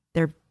just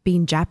their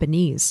being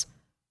Japanese.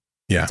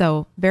 Yeah.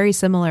 So very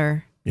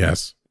similar.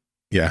 Yes.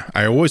 Yeah.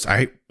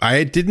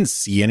 I didn't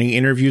see any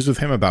interviews with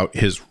him about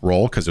his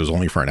role because it was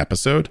only for an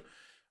episode.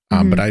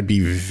 But I'd be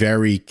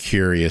very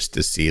curious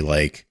to see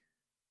like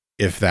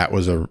if that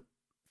was a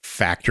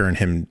factor in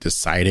him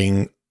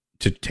deciding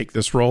to take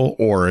this role,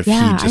 or if he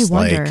just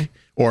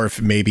or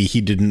if maybe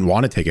he didn't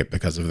want to take it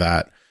because of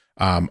that.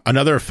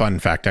 Another fun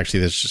fact,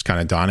 actually, that's just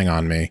kind of dawning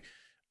on me.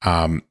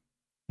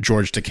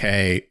 George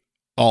Takei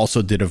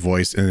also did a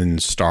voice in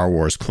Star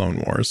Wars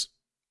Clone Wars.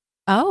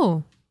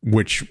 Oh.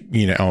 Which,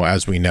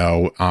 as we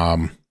know,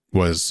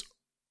 was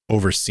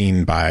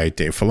overseen by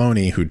Dave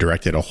Filoni, who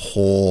directed a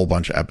whole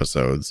bunch of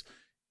episodes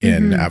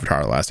in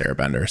Avatar: The Last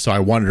Airbender. So I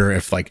wonder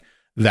if like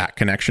that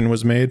connection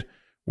was made,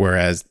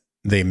 whereas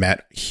they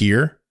met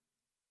here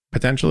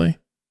potentially.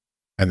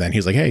 And then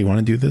he's like, hey, you want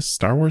to do this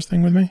Star Wars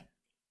thing with me?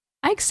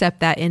 I accept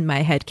that in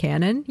my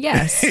headcanon.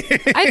 Yes.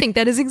 I think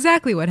that is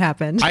exactly what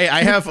happened.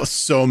 I have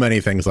so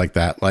many things like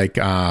that, like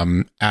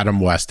Adam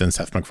West and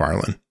Seth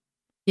MacFarlane.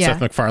 Yeah.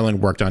 Seth MacFarlane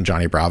worked on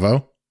Johnny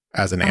Bravo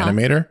as an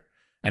animator,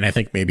 and I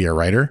think maybe a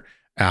writer.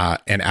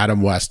 And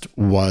Adam West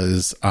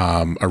was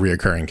a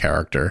reoccurring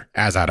character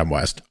as Adam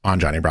West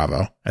on Johnny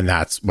Bravo. And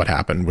that's what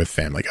happened with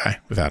Family Guy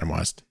with Adam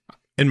West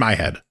in my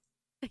head.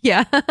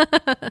 Yeah.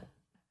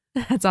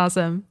 That's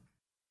awesome.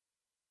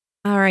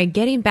 All right,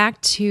 getting back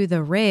to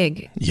the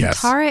rig, yes.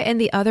 Katara and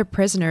the other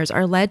prisoners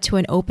are led to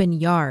an open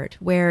yard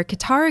where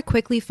Katara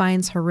quickly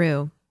finds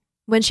Haru.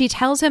 When she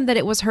tells him that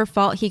it was her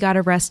fault he got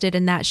arrested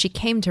and that she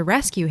came to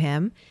rescue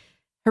him,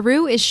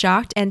 Haru is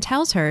shocked and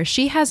tells her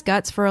she has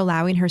guts for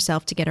allowing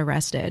herself to get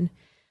arrested.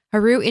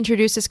 Haru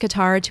introduces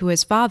Katara to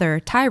his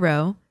father,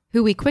 Tyro,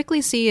 who we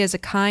quickly see as a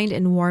kind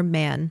and warm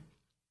man.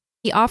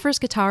 He offers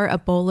Katara a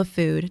bowl of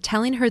food,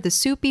 telling her the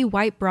soupy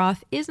white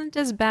broth isn't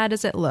as bad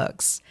as it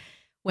looks.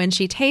 When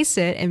she tastes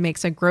it and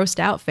makes a grossed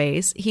out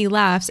face, he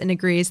laughs and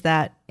agrees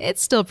that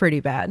it's still pretty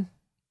bad.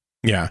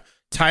 Yeah.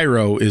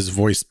 Tyro is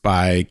voiced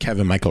by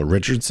Kevin Michael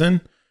Richardson,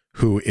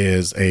 who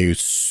is a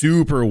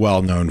super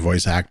well-known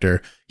voice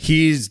actor.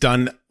 He's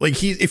done,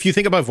 like, if you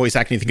think about voice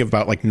acting, you think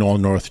about like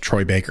Nolan North,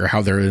 Troy Baker,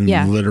 how they're in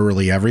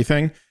literally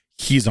everything.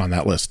 He's on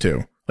that list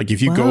too. Like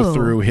if you go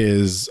through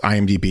his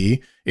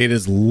IMDb, it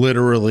is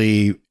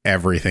literally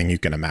everything you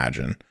can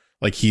imagine.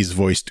 Like he's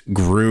voiced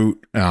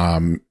Groot,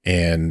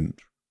 and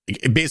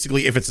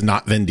basically if it's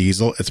not Vin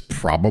Diesel, it's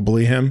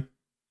probably him.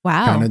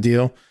 Wow. Kind of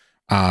deal.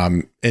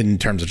 In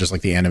terms of just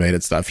like the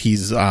animated stuff,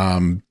 he's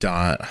done,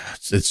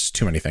 it's just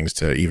too many things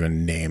to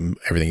even name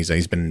everything he's done.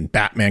 He's been in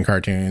Batman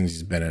cartoons,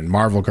 he's been in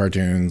Marvel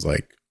cartoons,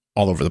 like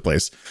all over the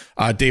place.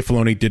 Dave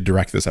Filoni did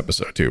direct this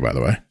episode too, by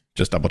the way.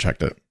 Just double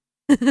checked it.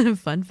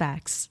 Fun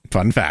facts.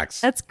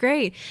 That's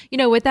great.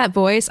 With that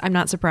voice, I'm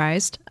not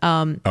surprised.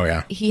 Oh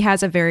yeah. He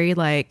has a very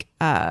like,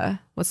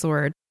 what's the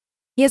word?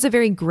 He has a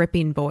very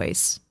gripping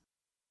voice.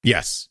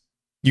 Yes.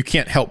 You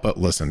can't help but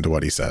listen to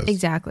what he says.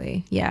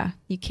 Exactly. Yeah.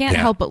 You can't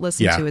help but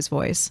listen to his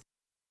voice.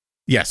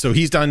 Yeah. So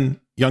he's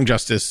done Young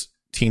Justice,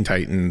 Teen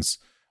Titans,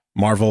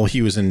 Marvel.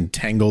 He was in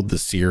Tangled, the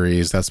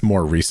series. That's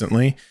more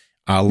recently.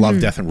 Love,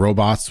 Death, and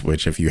Robots,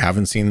 which if you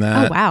haven't seen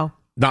that. Oh, wow.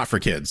 Not for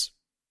kids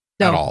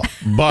at all.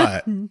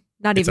 But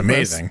not it's even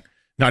amazing. Close.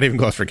 Not even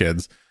close for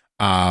kids.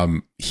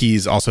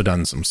 He's also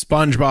done some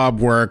SpongeBob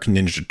work,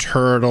 Ninja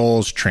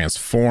Turtles,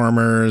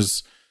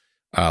 Transformers,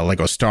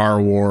 Lego Star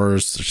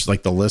Wars. Just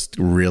like the list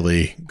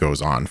really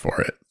goes on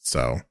for it.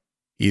 So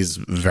he's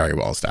very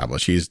well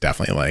established. He's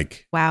definitely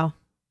like, wow.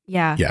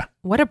 Yeah. Yeah.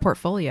 What a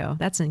portfolio.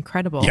 That's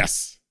incredible.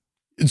 Yes.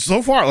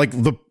 So far, like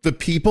the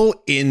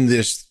people in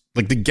this,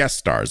 like the guest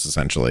stars,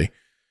 essentially,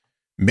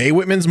 Mae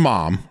Whitman's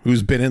mom,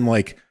 who's been in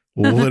like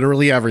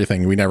literally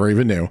everything we never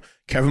even knew,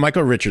 Kevin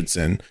Michael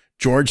Richardson,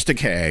 George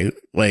Takei,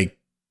 like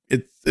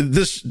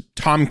this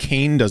Tom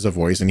Kane does a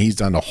voice, and he's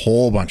done a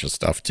whole bunch of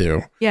stuff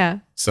too. Yeah.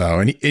 So,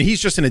 and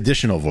he's just an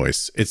additional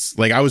voice. It's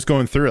like I was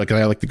going through, like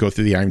I like to go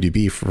through the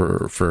IMDb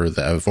for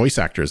the voice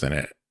actors in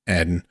it,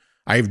 and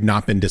I've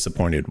not been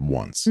disappointed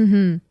once.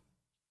 Mm-hmm.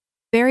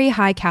 Very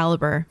high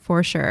caliber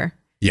for sure.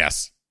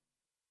 Yes.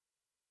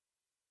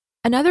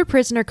 Another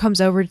prisoner comes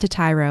over to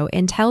Tyro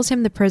and tells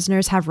him the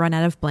prisoners have run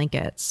out of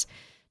blankets.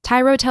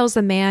 Tyro tells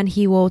the man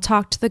he will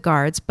talk to the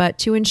guards, but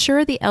to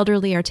ensure the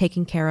elderly are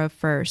taken care of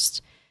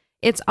first.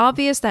 It's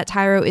obvious that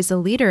Tyro is the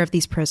leader of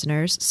these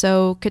prisoners,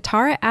 so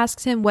Katara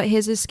asks him what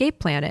his escape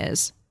plan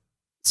is.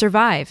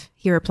 Survive,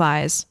 he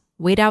replies.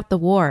 Wait out the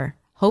war.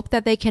 Hope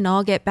that they can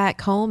all get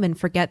back home and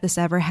forget this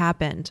ever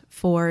happened,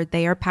 for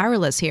they are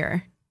powerless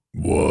here.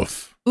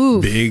 Woof.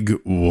 Oof. Big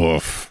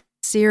woof.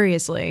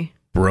 Seriously.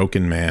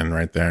 Broken man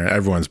right there.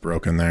 Everyone's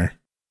broken there.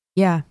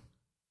 Yeah.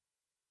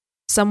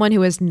 Someone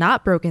who is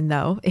not broken,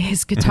 though,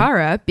 is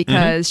Katara,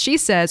 because she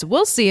says,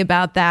 we'll see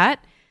about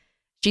that.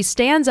 She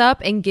stands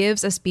up and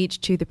gives a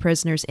speech to the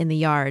prisoners in the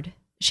yard.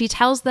 She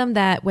tells them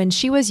that when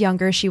she was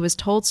younger, she was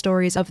told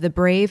stories of the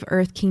brave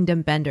Earth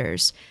Kingdom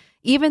benders.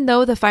 Even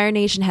though the Fire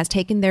Nation has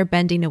taken their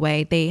bending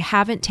away, they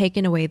haven't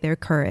taken away their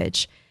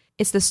courage.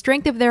 It's the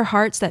strength of their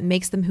hearts that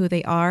makes them who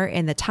they are,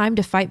 and the time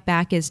to fight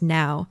back is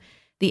now.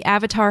 The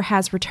Avatar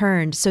has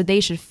returned, so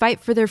they should fight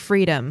for their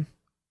freedom.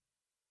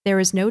 There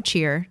is no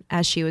cheer,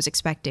 as she was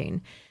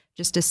expecting,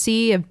 just a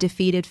sea of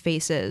defeated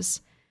faces.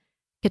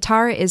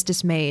 Katara is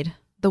dismayed.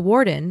 The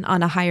warden,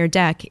 on a higher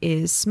deck,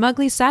 is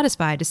smugly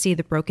satisfied to see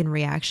the broken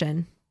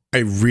reaction. I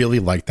really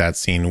like that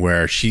scene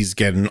where she's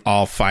getting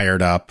all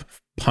fired up,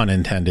 pun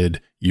intended,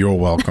 you're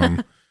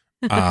welcome.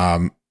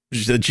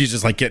 She's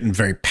just like getting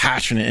very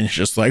passionate and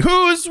just like,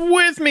 who's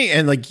with me?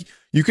 And like,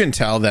 you can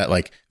tell that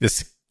like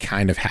this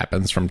kind of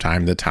happens from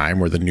time to time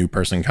where the new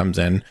person comes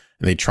in and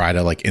they try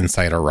to like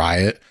incite a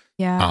riot.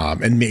 Yeah.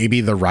 And maybe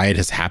the riot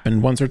has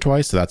happened once or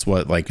twice. So that's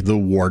what like the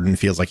warden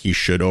feels like he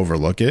should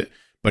overlook it.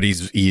 But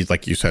he's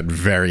like you said,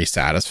 very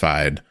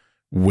satisfied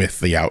with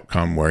the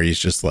outcome where he's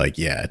just like,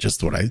 yeah,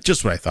 just what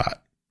I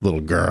thought,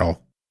 little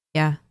girl.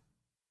 Yeah.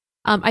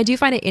 I do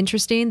find it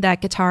interesting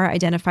that Katara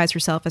identifies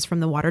herself as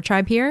from the Water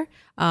Tribe here.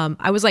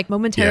 I was like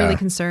momentarily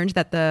concerned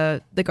that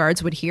the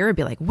guards would hear and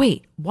be like,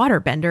 wait,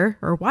 Waterbender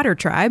or Water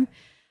Tribe?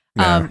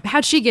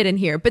 How'd she get in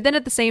here? But then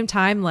at the same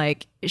time,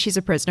 like, she's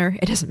a prisoner.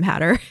 It doesn't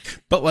matter.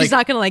 But like, she's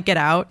not going to like get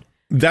out.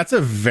 That's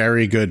a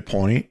very good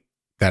point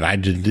that I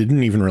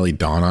didn't even really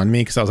dawn on me,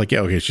 because I was like,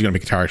 yeah, okay, she's going to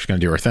be Katara. She's going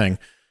to do her thing.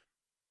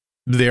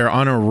 They're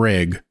on a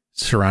rig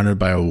surrounded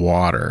by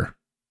water.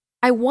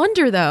 I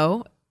wonder,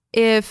 though,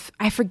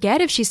 I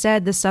forget if she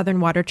said the Southern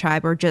Water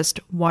Tribe or just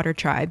Water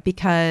Tribe,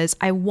 because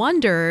I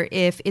wonder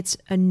if it's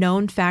a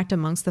known fact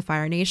amongst the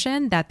Fire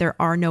Nation that there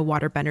are no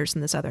waterbenders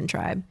in the Southern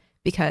Tribe,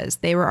 because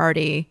they were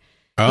already,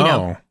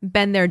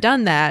 been there,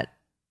 done that,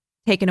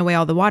 taken away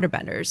all the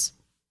waterbenders.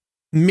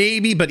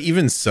 Maybe, but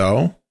even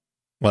so,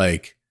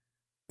 like,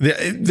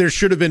 there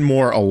should have been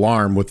more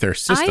alarm with their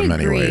system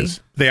anyways.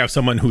 They have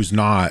someone who's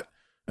not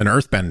an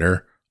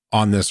earthbender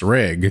on this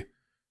rig.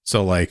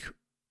 So, like,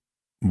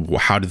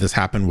 how did this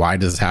happen? Why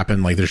does this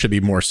happen? Like, there should be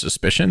more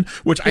suspicion,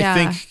 which I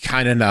think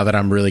kind of, now that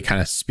I'm really kind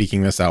of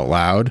speaking this out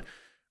loud,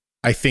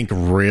 I think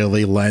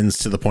really lends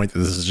to the point that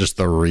this is just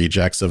the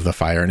rejects of the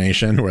Fire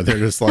Nation, where they're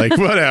just like,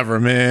 whatever,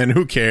 man,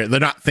 who cares?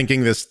 They're not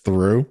thinking this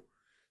through.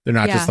 They're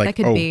not just like,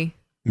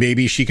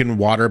 maybe she can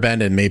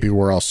waterbend and maybe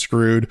we're all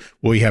screwed.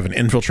 Well, you have an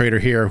infiltrator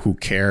here. Who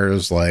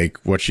cares? Like,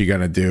 what's she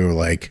going to do?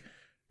 Like,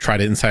 try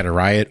to incite a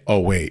riot? Oh,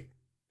 wait,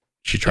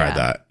 she tried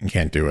that and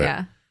can't do it.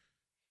 Yeah.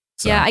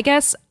 So. Yeah, I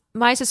guess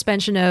my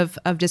suspension of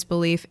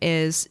disbelief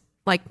is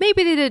like,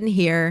 maybe they didn't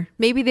hear,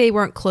 maybe they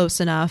weren't close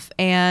enough,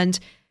 and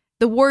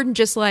the warden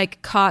just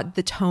like caught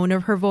the tone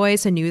of her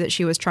voice and knew that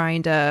she was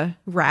trying to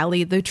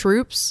rally the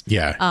troops.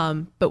 Yeah.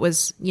 But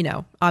was,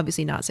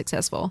 obviously not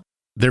successful.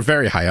 They're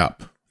very high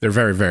up. They're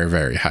very, very,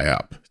 very high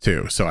up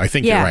too. So I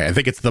think you're right. I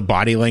think it's the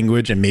body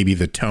language and maybe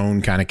the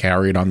tone kind of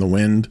carried on the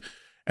wind.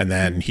 And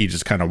then he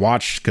just kind of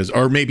watched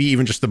or maybe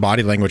even just the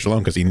body language alone,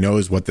 because he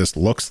knows what this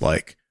looks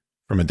like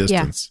from a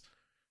distance. Yeah.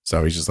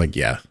 So he's just like,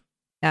 yeah.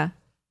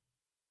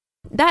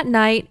 That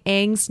night,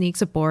 Aang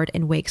sneaks aboard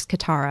and wakes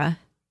Katara.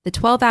 The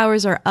 12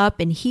 hours are up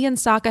and he and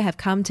Sokka have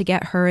come to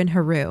get her and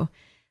Haru.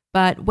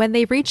 But when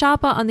they reach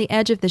Appa on the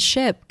edge of the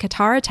ship,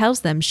 Katara tells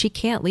them she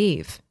can't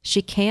leave.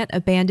 She can't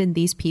abandon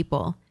these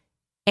people.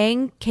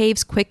 Aang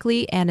caves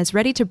quickly and is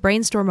ready to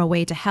brainstorm a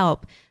way to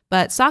help,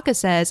 but Sokka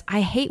says, I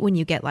hate when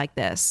you get like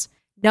this,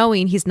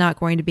 knowing he's not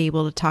going to be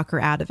able to talk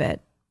her out of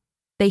it.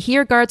 They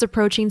hear guards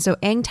approaching, so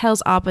Aang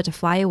tells Appa to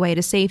fly away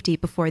to safety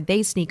before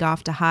they sneak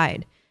off to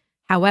hide.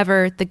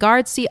 However, the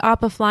guards see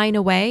Appa flying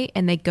away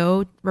and they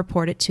go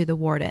report it to the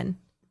warden.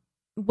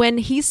 When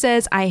he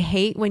says, I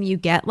hate when you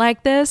get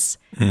like this,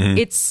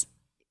 it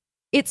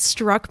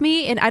struck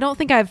me, and I don't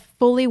think I've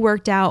fully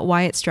worked out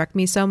why it struck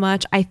me so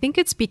much. I think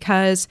it's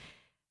because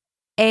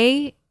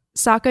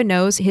Sokka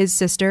knows his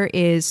sister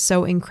is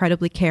so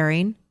incredibly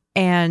caring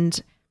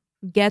and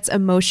gets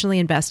emotionally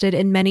invested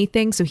in many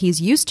things, so he's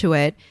used to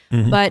it.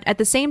 But at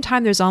the same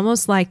time, there's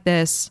almost like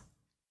this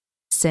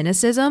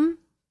cynicism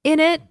in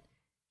it.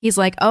 He's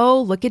like,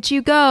 oh, look at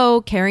you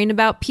go, caring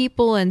about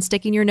people and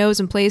sticking your nose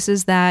in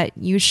places that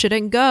you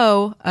shouldn't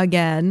go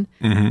again.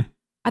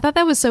 I thought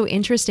that was so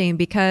interesting,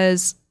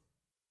 because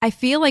I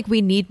feel like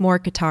we need more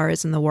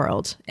Kataras in the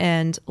world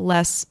and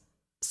less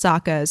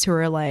Sokkas who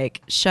are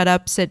like, shut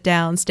up, sit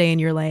down, stay in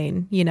your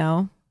lane,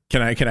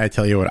 Can I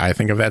tell you what I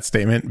think of that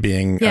statement,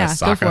 being a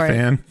Sokka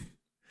fan?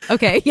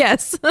 Okay,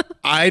 yes.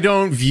 I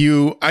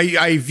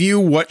view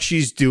what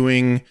she's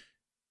doing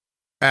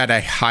at a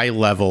high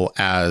level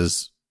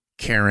as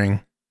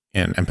caring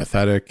and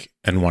empathetic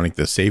and wanting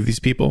to save these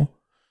people.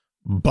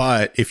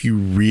 But if you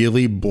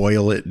really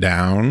boil it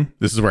down,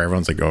 this is where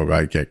everyone's like, oh,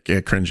 I get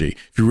cringy.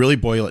 If you really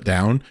boil it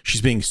down,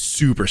 she's being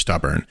super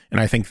stubborn. And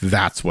I think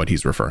that's what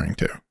he's referring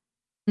to.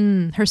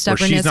 Her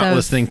stubbornness. Where she's not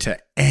listening to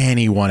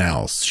anyone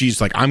else.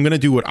 She's like, I'm going to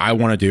do what I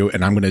want to do,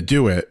 and I'm going to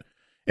do it.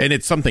 And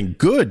it's something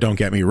good. Don't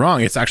get me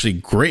wrong. It's actually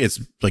great.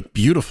 It's like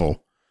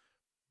beautiful.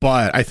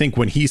 But I think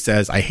when he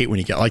says, I hate when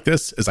you get like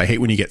this, is I hate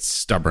when you get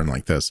stubborn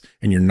like this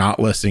and you're not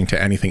listening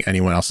to anything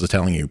anyone else is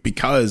telling you.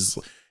 Because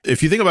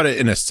if you think about it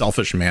in a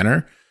selfish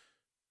manner,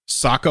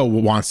 Sokka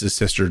wants his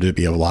sister to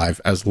be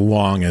alive as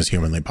long as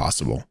humanly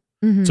possible.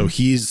 Mm-hmm. So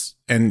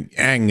and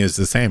Aang is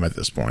the same at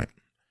this point.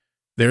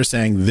 They're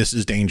saying, this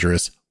is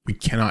dangerous. We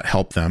cannot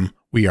help them.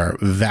 We are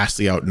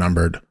vastly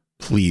outnumbered.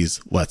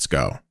 Please, let's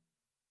go.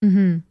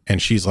 Mm-hmm.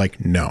 And she's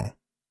like, no,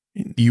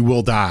 you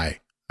will die.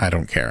 I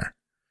don't care.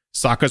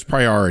 Sokka's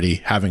priority,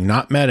 having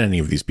not met any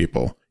of these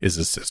people, is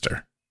his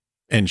sister.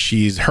 And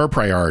her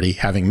priority,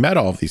 having met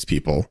all of these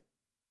people,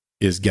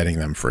 is getting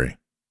them free.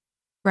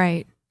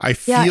 Right. I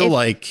feel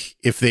like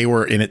if they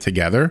were in it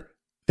together,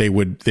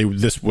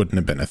 this wouldn't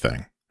have been a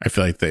thing. I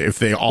feel like if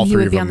they all three of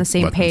them would be on the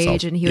same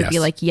page and he would be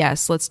like,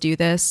 yes, let's do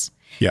this.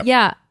 Yep.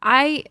 Yeah.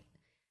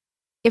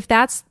 If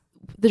that's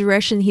the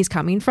direction he's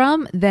coming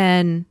from,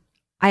 then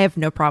I have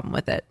no problem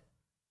with it.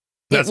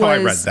 That's how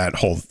I read that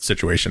whole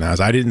situation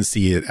as. I didn't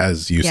see it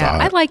as you saw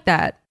it. I like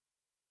that.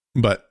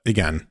 But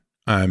again,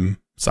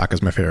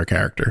 Sokka's my favorite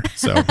character.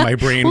 So my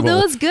brain well,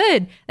 that was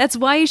good. That's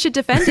why you should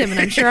defend him. And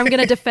I'm sure I'm going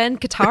to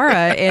defend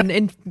Katara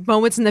in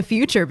moments in the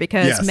future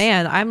because,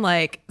 man, I'm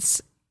like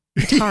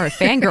Katara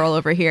fangirl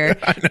over here.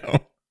 I know.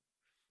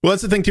 Well,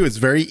 that's the thing, too. It's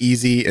very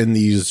easy in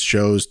these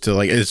shows to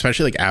like,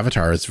 especially like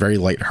Avatar, it's very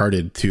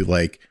lighthearted to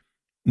like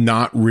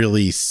not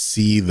really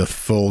see the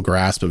full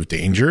grasp of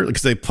danger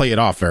because they play it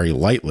off very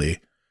lightly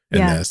in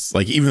this.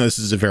 Like, even though this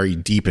is a very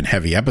deep and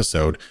heavy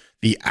episode,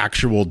 the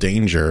actual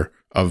danger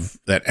of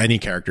that any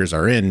characters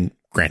are in,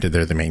 granted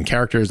they're the main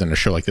characters, and a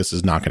show like this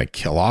is not going to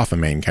kill off a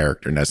main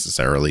character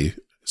necessarily,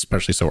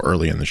 especially so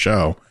early in the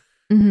show.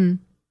 Mm-hmm.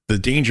 The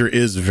danger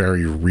is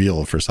very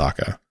real for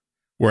Sokka.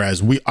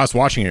 Whereas us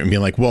watching it and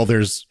being like, well,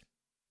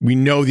 we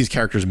know these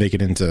characters make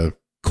it into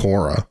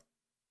Korra.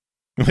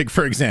 Like,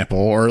 for example,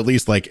 or at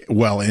least like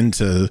well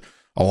into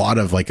a lot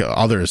of like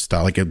other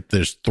stuff. Like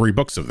there's 3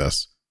 books of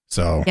this.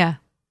 So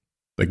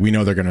like we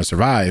know they're going to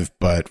survive,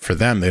 but for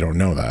them, they don't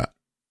know that.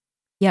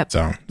 Yep.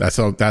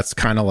 So that's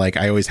kind of like,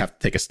 I always have to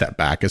take a step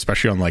back,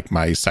 especially on like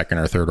my second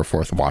or third or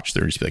fourth watch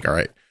through. Just be like, all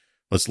right,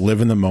 let's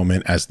live in the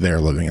moment as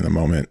they're living in the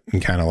moment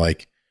and kind of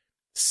like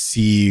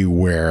see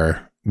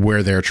where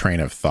their train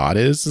of thought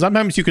is.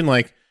 Sometimes you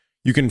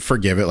can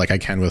forgive it, like I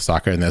can with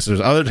Sokka in this.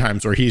 There's other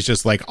times where he's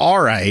just like,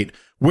 all right,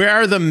 where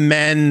are the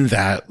men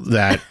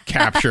that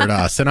captured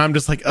us? And I'm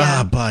just like,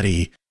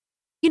 buddy.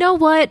 You know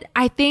what?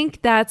 I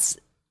think that's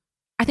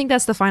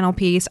the final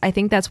piece. I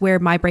think that's where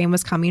my brain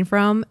was coming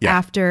from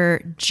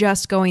after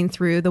just going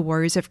through the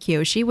Warriors of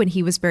Kyoshi when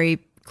he was very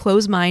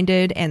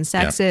close-minded and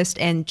sexist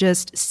and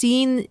just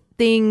seeing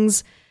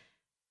things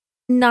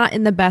not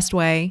in the best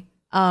way.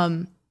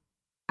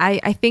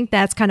 I think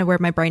that's kind of where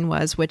my brain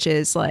was, which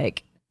is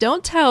like,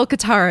 don't tell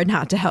Katara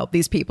not to help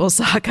these people,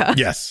 Sokka.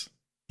 Yes.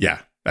 Yeah.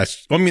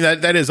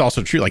 That is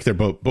also true. Like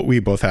but we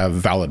both have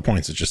valid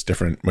points. It's just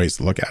different ways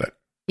to look at it.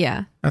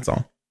 Yeah. That's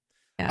all.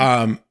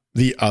 Yeah.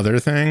 The other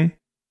thing,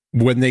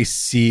 when they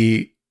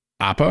see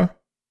Appa.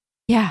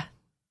 Yeah.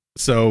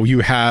 So you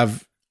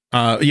have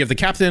the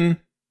captain,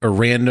 a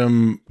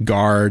random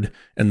guard,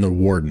 and the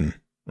warden,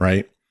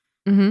 right?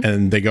 Mm-hmm.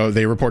 And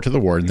they report to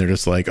the warden. They're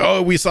just like,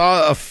 oh, we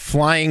saw a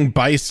flying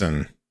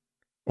bison.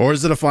 Or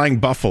is it a flying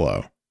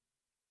buffalo?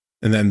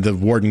 And then the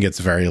warden gets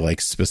very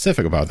like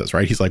specific about this,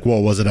 right? He's like,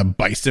 well, was it a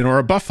bison or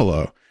a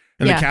buffalo?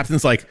 And the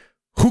captain's like,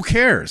 who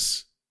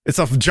cares? It's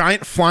a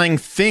giant flying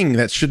thing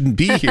that shouldn't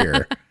be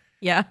here.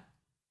 Yeah.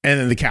 And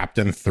then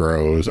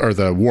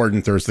the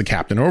warden throws the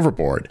captain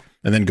overboard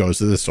and then goes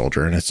to the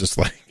soldier. And it's just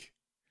like,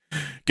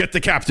 get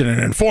the captain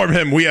and inform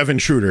him we have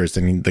intruders.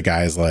 And the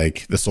guy's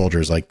like, the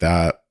soldier's like,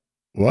 that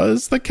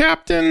was the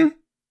captain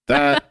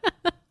that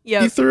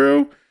he threw?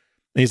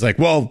 And he's like,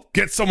 well,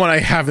 get someone I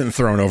haven't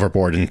thrown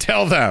overboard and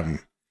tell them.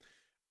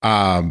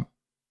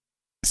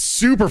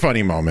 Super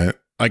funny moment.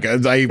 Like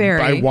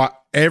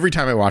every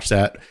time I watch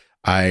that,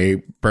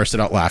 I bursted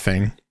out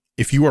laughing.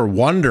 If you are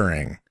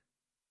wondering,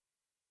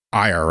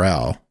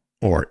 IRL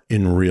or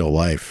in real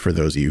life, for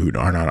those of you who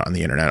are not on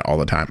the internet all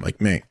the time like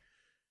me,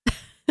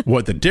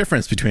 what the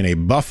difference between a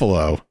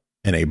buffalo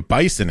and a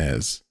bison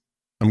is,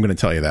 I'm going to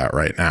tell you that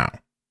right now.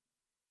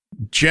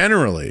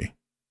 Generally,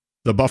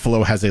 the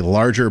buffalo has a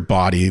larger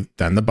body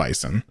than the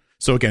bison.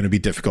 So again, it'd be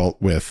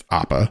difficult with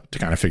Appa to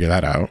kind of figure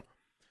that out.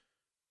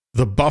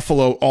 The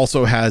buffalo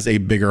also has a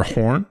bigger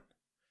horn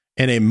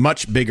and a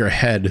much bigger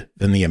head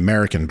than the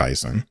American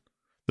bison.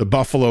 The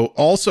buffalo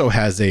also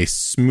has a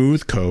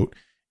smooth coat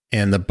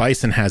and the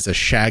bison has a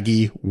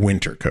shaggy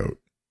winter coat.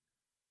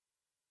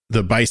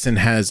 The bison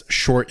has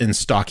short and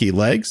stocky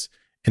legs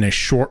and a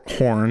short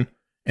horn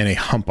and a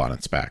hump on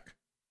its back.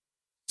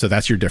 So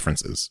that's your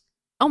differences.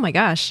 Oh my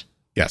gosh.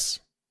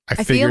 Yes.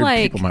 I feel figured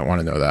like people might want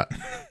to know that.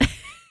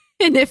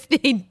 And if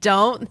they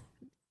don't,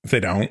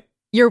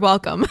 you're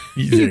welcome.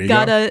 You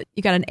got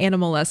an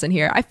animal lesson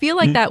here. I feel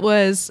like that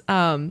was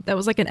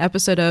like an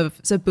episode of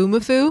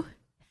Zaboomafoo.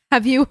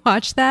 Have you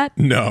watched that?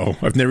 No,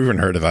 I've never even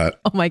heard of that.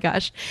 Oh my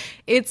gosh.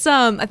 It's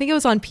I think it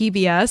was on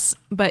PBS,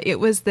 but it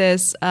was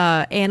this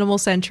animal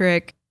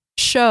centric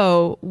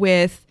show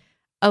with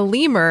a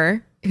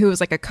lemur who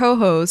was like a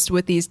co-host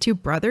with these two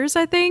brothers,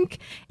 I think.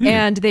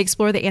 And they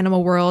explore the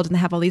animal world and they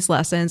have all these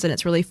lessons and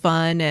it's really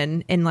fun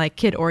and like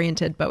kid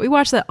oriented. But we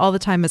watched that all the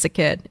time as a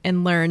kid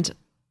and learned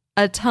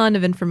a ton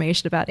of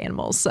information about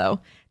animals. So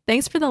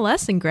thanks for the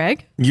lesson,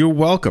 Greg. You're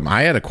welcome.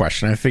 I had a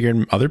question. I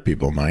figured other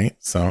people might.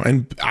 So,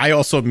 and I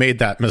also made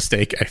that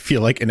mistake, I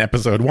feel like, in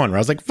episode 1 where I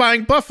was like,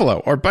 flying buffalo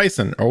or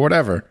bison or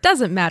whatever.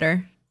 Doesn't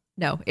matter.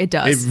 No, it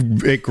does.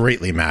 It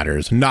greatly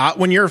matters. Not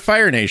when you're a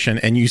Fire Nation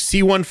and you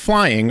see one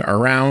flying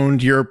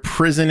around your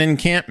prison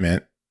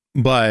encampment.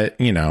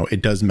 But, you know,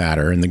 it does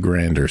matter in the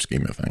grander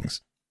scheme of things.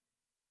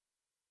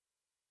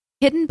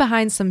 Hidden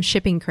behind some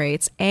shipping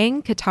crates,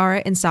 Aang,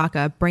 Katara, and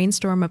Sokka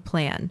brainstorm a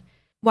plan.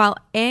 While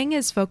Aang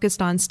is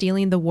focused on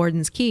stealing the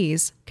warden's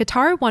keys,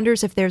 Katara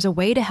wonders if there's a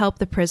way to help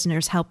the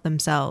prisoners help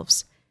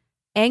themselves.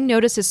 Aang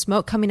notices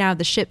smoke coming out of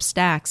the ship's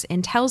stacks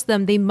and tells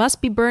them they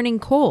must be burning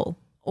coal,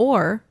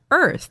 or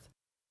earth.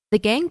 The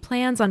gang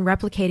plans on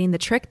replicating the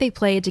trick they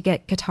played to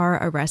get Katara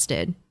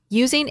arrested,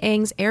 using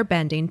Aang's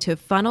airbending to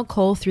funnel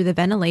coal through the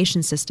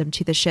ventilation system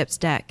to the ship's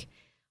deck.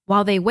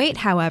 While they wait,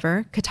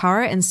 however,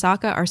 Katara and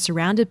Sokka are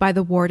surrounded by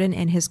the warden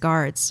and his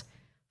guards.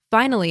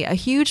 Finally, a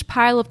huge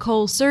pile of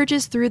coal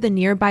surges through the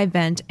nearby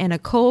vent and a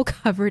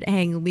coal-covered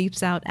Aang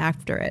leaps out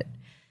after it.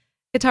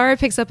 Katara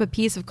picks up a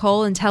piece of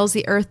coal and tells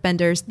the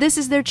earthbenders this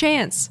is their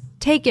chance.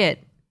 Take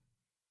it.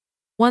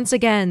 Once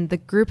again, the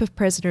group of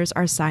prisoners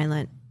are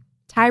silent.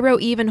 Tyro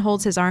even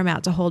holds his arm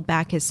out to hold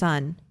back his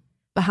son.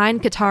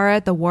 Behind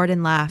Katara, the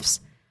warden laughs.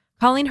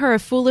 Calling her a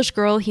foolish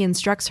girl, he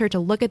instructs her to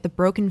look at the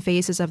broken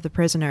faces of the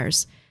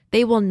prisoners.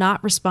 They will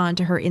not respond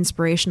to her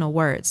inspirational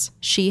words.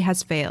 She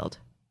has failed.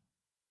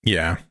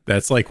 Yeah,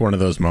 that's like one of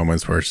those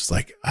moments where it's just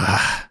like,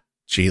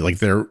 like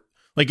they're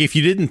like, if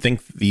you didn't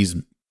think these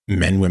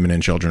men, women,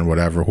 and children,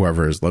 whatever,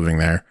 whoever is living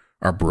there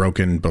are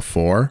broken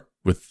before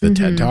with the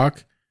TED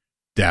Talk,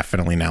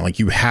 definitely now. Like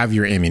you have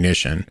your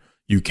ammunition,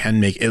 you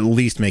can at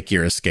least make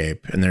your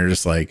escape. And they're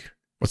just like,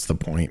 what's the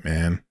point,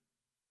 man?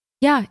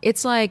 Yeah,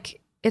 it's like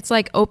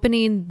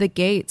opening the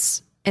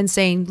gates and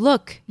saying,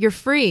 look, you're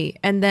free.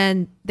 And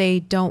then they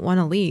don't want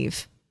to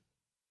leave.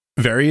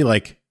 Very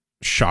like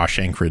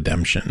Shawshank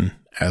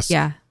Redemption-esque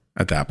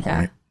at that point.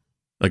 Yeah.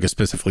 Like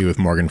specifically with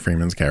Morgan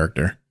Freeman's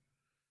character.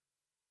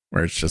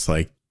 Where it's just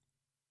like,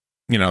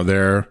 you know,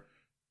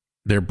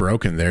 they're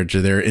broken.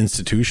 They're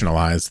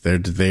institutionalized.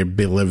 They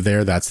live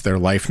there. That's their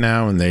life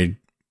now. And they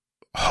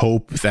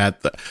hope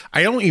that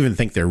I don't even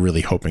think they're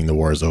really hoping the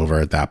war is over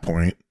at that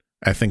point.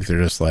 I think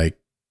they're just like,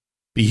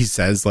 he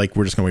says like,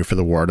 we're just gonna wait for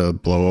the war to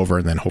blow over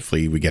and then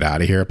hopefully we get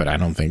out of here. But I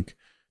don't think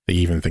they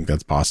even think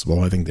that's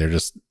possible. I think they're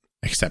just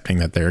accepting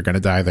that they're going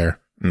to die there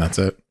and that's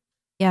it.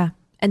 Yeah.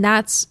 And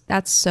that's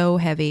so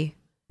heavy.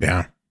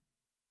 Yeah.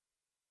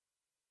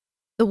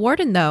 The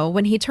warden, though,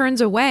 when he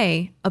turns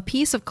away, a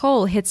piece of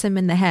coal hits him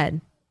in the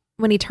head.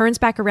 When he turns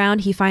back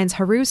around, he finds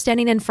Haru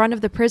standing in front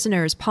of the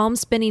prisoners, palm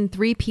spinning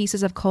 3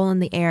 pieces of coal in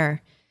the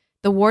air.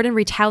 The warden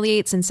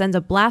retaliates and sends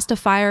a blast of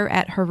fire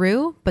at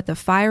Haru, but the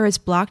fire is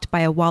blocked by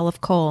a wall of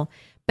coal,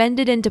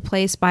 bended into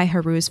place by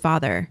Haru's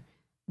father.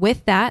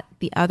 With that,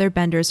 the other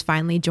benders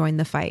finally join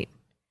the fight.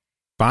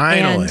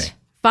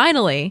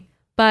 Finally.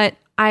 But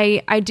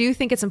I do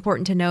think it's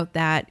important to note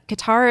that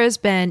Katara has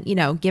been, you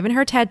know, given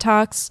her TED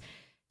Talks,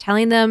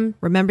 telling them,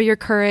 remember your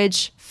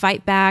courage,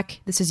 fight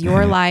back. This is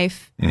your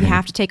life. You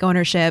have to take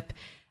ownership.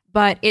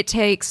 But it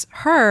takes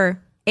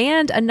her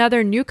and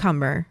another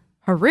newcomer,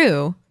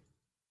 Haru,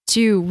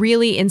 to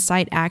really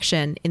incite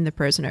action in the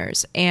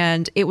prisoners.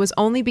 And it was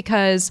only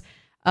because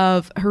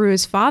of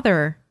Haru's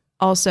father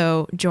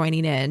also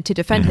joining in to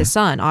defend his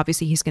son.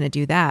 Obviously, he's going to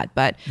do that.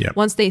 But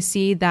once they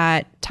see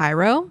that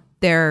Tyro,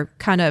 their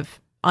kind of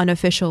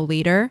unofficial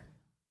leader,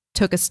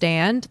 took a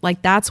stand,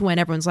 like that's when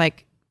everyone's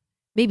like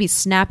maybe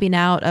snapping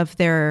out of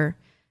their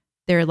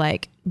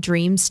like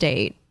dream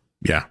state.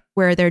 Yeah.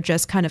 Where they're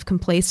just kind of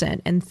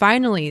complacent. And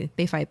finally,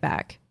 they fight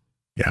back.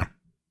 Yeah,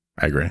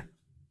 I agree.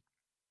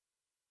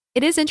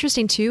 It is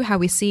interesting, too, how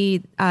we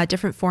see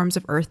different forms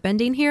of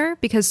earthbending here,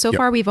 because so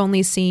far we've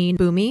only seen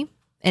Bumi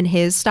and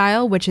his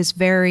style, which is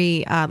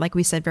very, like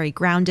we said, very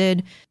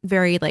grounded,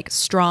 very like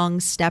strong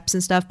steps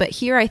and stuff. But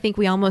here I think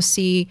we almost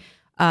see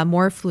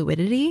more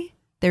fluidity.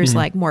 There's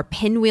like more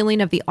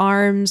pinwheeling of the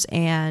arms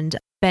and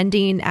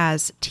bending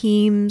as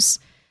teams,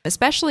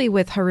 especially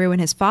with Haru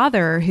and his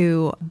father,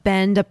 who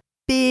bend a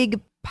big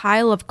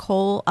pile of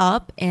coal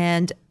up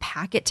and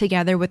pack it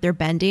together with their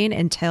bending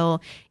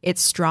until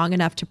it's strong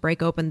enough to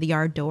break open the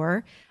yard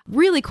door.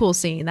 Really cool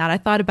seeing that. I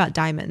thought about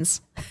diamonds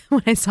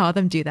when I saw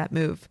them do that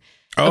move.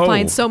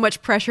 Applying so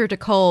much pressure to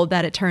coal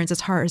that it turns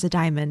as hard as a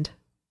diamond.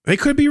 They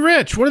could be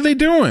rich. What are they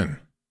doing?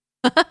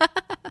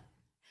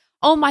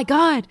 Oh my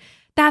God.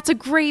 That's a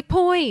great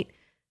point.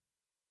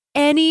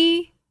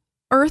 Any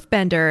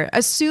earthbender,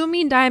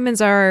 assuming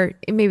diamonds are,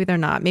 maybe they're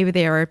not, maybe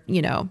they are,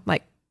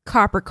 like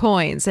copper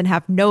coins and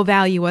have no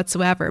value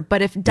whatsoever.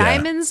 But if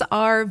diamonds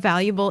are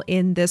valuable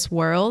in this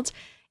world,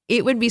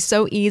 it would be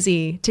so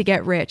easy to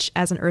get rich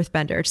as an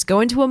earthbender. Just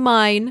go into a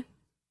mine,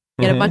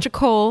 get a bunch of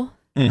coal,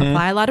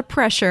 apply a lot of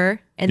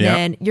pressure, and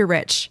then you're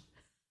rich.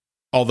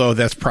 Although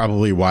that's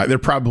probably why they're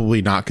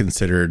probably not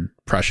considered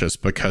precious,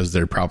 because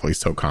they're probably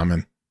so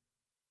common.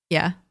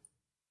 Yeah.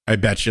 I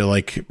bet you,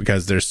 like,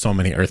 because there's so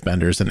many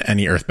earthbenders, and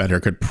any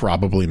earthbender could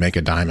probably make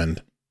a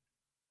diamond.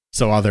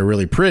 So while they're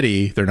really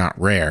pretty, they're not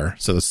rare.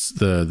 So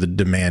the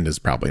demand is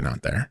probably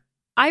not there.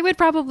 I would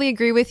probably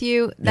agree with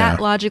you. That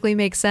logically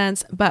makes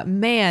sense. But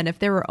man, if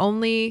there were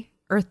only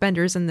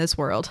earthbenders in this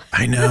world,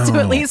 I know. To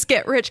at least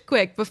get rich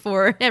quick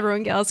before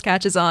everyone else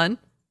catches on.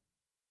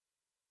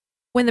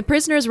 When the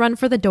prisoners run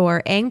for the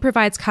door, Aang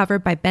provides cover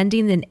by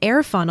bending an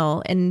air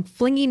funnel and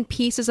flinging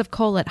pieces of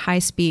coal at high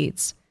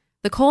speeds.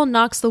 The coal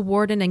knocks the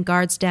warden and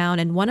guards down,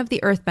 and one of the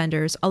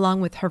earthbenders,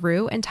 along with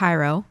Haru and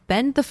Tyro,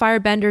 bend the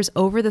firebenders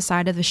over the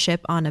side of the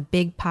ship on a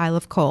big pile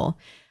of coal.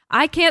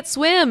 "I can't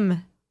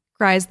swim,"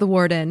 cries the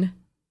warden.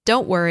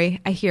 "Don't worry,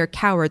 I hear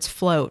cowards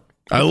float."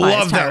 I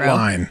love that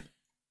line.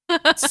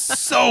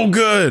 So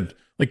good.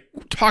 Like,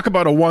 talk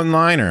about a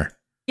one-liner.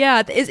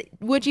 Yeah.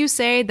 Would you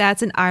say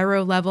that's an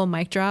Iroh level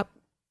mic drop?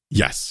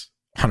 Yes,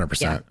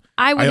 100%. Yeah,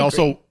 I would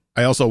agree.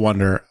 I also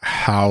wonder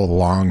how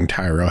long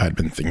Tyro had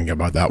been thinking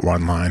about that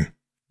one line.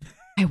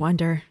 I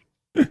wonder.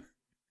 It's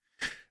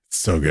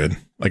so good.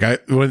 Like,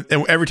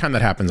 every time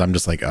that happens, I'm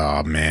just like,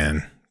 oh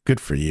man,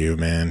 good for you,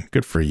 man.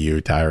 Good for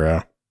you,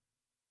 Tyro.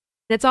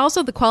 It's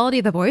also the quality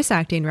of the voice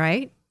acting,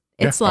 right?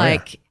 It's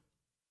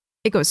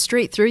it goes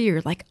straight through you.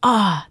 You're like,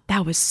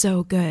 that was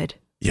so good.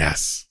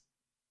 Yes.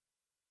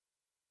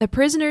 The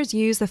prisoners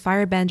use the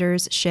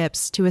firebenders'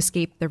 ships to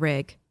escape the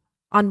rig.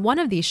 On one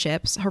of these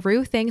ships,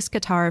 Haru thanks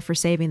Katara for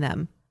saving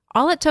them.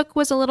 "All it took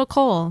was a little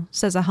coal,"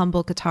 says a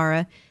humble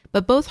Katara,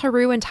 but both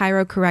Haru and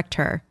Tyro correct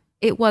her.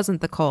 It wasn't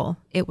the coal,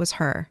 it was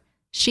her.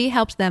 She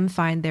helped them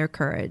find their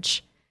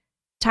courage.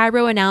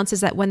 Tyro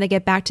announces that when they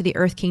get back to the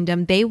Earth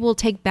Kingdom, they will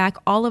take back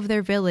all of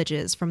their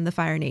villages from the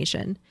Fire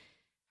Nation.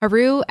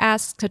 Haru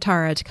asks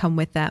Katara to come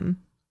with them.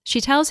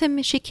 She tells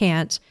him she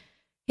can't.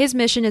 His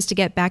mission is to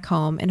get back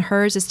home, and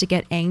hers is to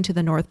get Aang to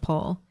the North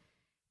Pole.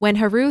 When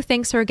Haru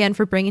thanks her again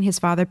for bringing his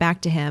father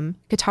back to him,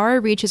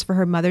 Katara reaches for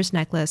her mother's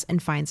necklace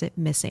and finds it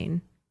missing.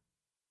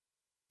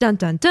 Dun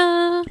dun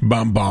dun!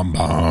 Bum bum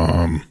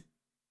bum.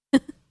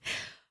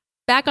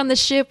 Back on the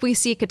ship, we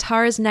see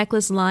Katara's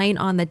necklace lying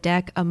on the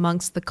deck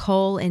amongst the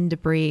coal and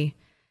debris.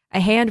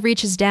 A hand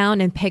reaches down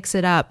and picks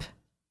it up.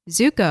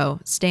 Zuko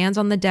stands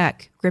on the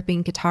deck,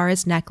 gripping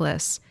Katara's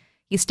necklace.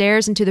 He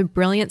stares into the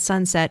brilliant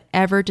sunset,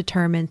 ever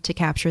determined to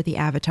capture the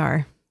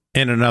Avatar.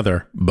 And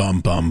another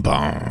bum bum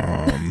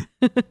bum.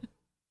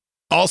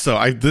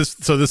 Also,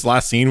 this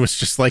last scene was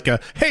just like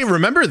hey,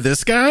 remember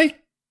this guy?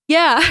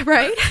 Yeah,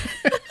 right.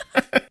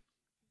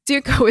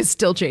 Zuko is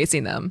still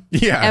chasing them.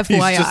 Yeah,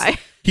 FYI.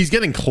 He's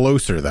getting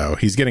closer though.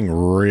 He's getting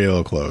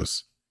real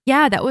close.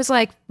 Yeah, that was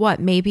like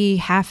maybe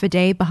half a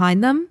day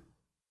behind them.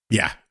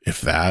 Yeah,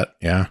 if that.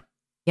 Yeah.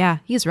 Yeah,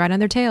 he's right on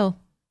their tail.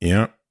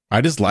 Yeah, I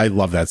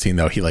love that scene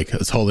though. He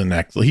is holding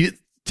neck. He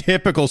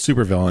typical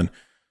supervillain.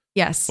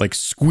 Yes. Like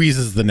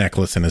squeezes the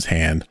necklace in his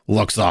hand,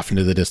 looks off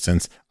into the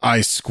distance,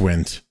 eyes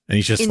squint, and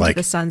he's just into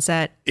the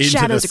sunset,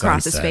 shadows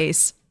across his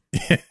face.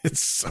 It's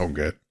so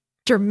good.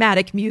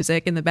 Dramatic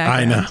music in the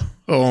background. I know.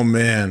 Oh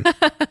man.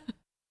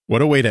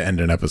 What a way to end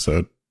an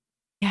episode.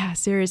 Yeah,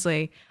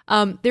 seriously.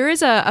 There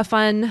is a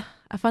fun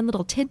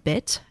little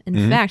tidbit,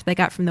 in fact, that I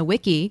got from the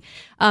wiki.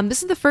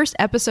 This is the first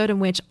episode in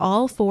which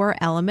all 4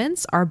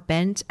 elements are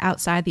bent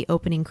outside the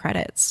opening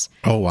credits.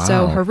 Oh, wow.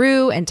 So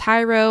Haru and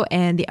Tyro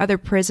and the other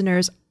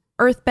prisoners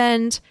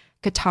earthbend,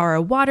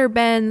 Katara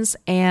waterbends,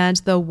 and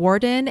the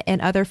warden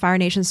and other Fire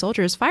Nation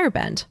soldiers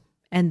firebend.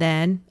 And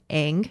then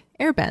Aang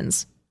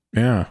airbends.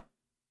 Yeah.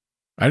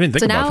 I didn't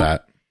think about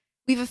that.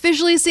 We've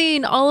officially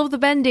seen all of the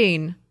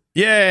bending.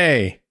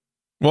 Yay.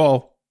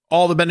 Well,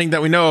 all the bending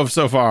that we know of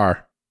so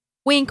far.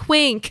 Wink,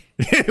 wink.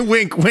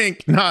 Wink,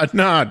 wink. Nod,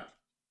 nod.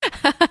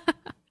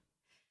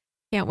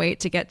 Can't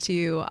wait to get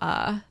to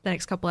the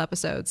next couple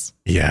episodes.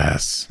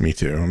 Yes, me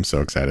too. I'm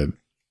so excited.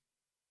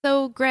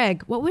 So,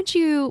 Greg, what would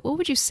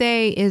you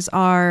say is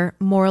our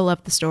moral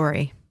of the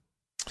story?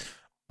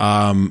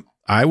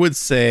 I would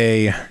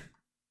say,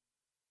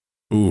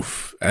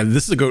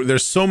 this is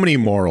there's so many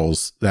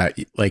morals that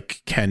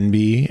can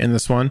be in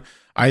this one.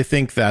 I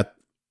think that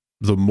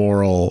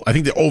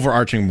the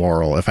overarching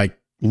moral, if I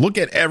look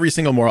at every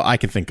single moral I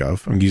can think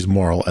of, I'm going to use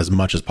moral as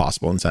much as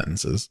possible in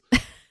sentences.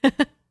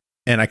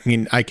 And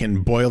I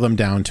can boil them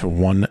down to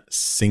one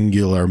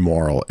singular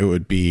moral. It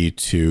would be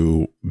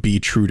to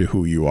be true to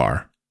who you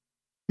are.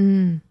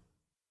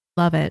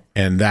 Love it.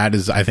 And that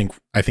is, I think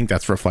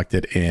that's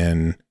reflected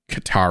in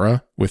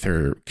Katara with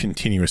her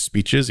continuous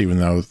speeches, even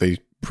though they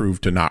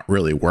proved to not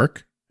really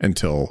work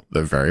until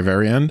the very,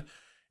 very end.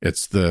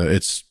 It's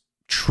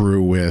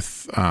true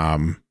with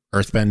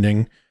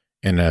earthbending.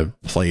 in a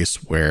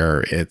place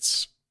where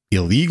it's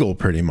illegal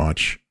pretty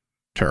much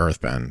to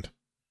earthbend.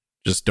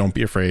 Just don't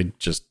be afraid.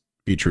 Just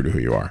be true to who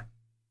you are.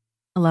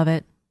 I love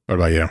it. What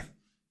about you?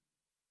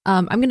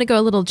 I'm going to go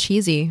a little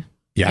cheesy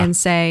and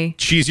say...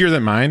 Cheesier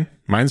than mine?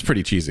 Mine's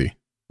pretty cheesy.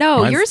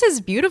 No, yours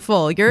is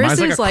beautiful. Yours mine's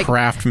is like a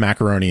Kraft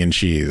macaroni and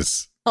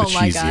cheese. The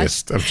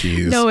cheesiest of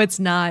cheese. No, it's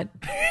not.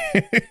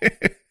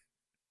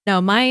 No,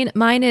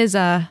 mine is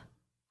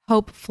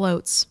Hope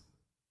Floats.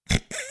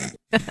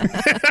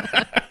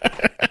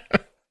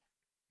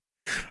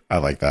 I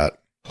like that.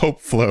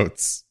 Hope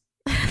floats.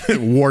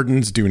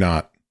 Wardens do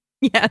not.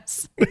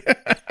 Yes.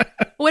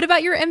 What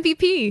about your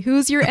MVP?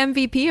 Who's your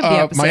MVP of the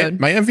episode?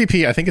 My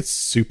MVP, I think it's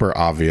super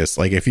obvious.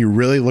 Like, if you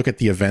really look at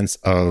the events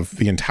of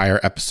the entire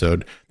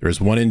episode,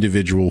 there's one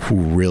individual who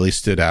really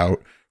stood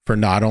out for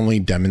not only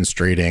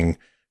demonstrating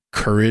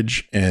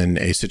courage in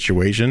a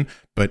situation,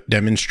 but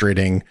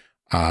demonstrating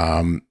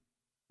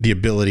the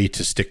ability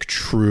to stick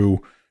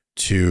true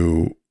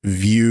to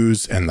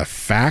views and the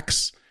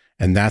facts.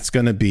 And that's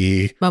going to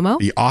be Momo?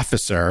 The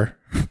officer.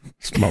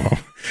 It's Momo.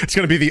 It's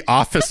going to be the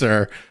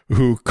officer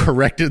who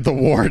corrected the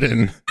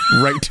warden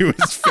right to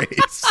his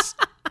face.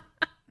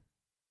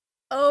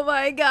 Oh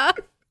my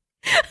God.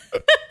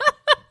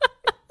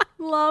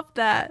 Love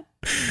that.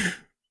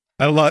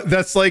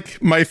 That's like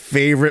my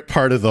favorite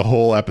part of the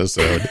whole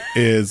episode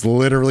is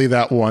literally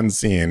that one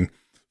scene.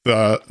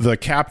 The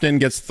captain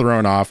gets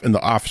thrown off and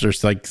the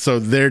officer's like, so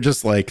they're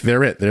just like, they're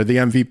the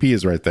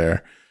MVPs right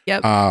there.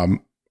 Yep.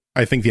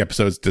 I think the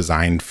episode's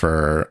designed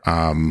for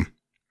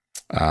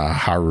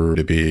Haru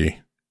to be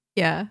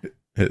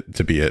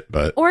it,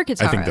 but or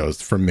Katara. I think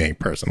those for me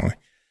personally.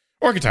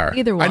 Or Katara.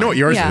 Either one. I know what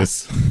yours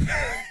is.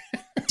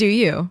 Do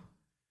you?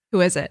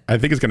 Who is it? I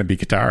think it's going to be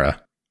Katara.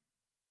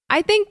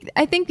 I think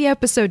the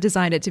episode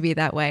designed it to be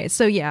that way.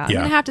 So I'm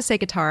going to have to say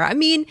Katara. I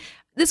mean,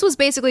 this was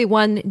basically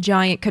one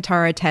giant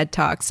Katara TED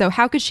Talk. So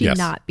how could she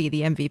not be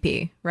the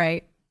MVP,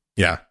 right?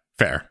 Yeah,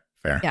 fair.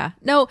 Yeah.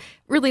 No,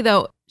 really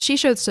though, she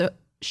showed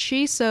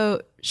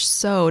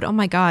oh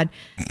my God.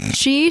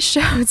 She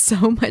showed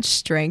so much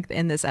strength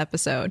in this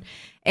episode.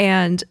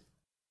 And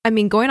I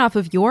mean, going off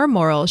of your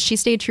morals, she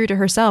stayed true to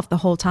herself the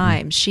whole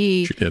time.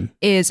 She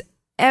is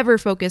ever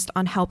focused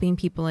on helping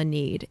people in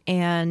need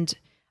and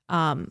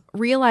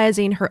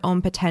realizing her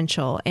own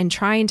potential and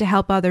trying to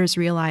help others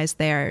realize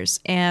theirs.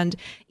 And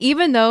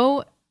even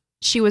though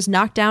she was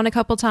knocked down a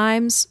couple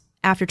times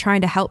after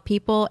trying to help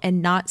people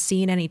and not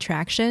seeing any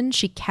traction,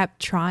 she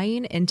kept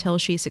trying until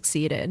she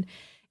succeeded.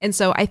 And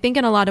so I think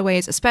in a lot of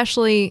ways,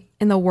 especially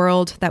in the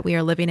world that we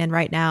are living in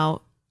right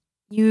now,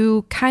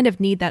 you kind of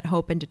need that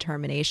hope and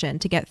determination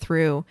to get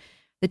through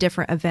the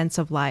different events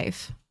of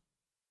life.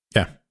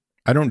 Yeah,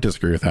 I don't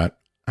disagree with that.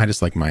 I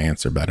just like my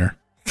answer better.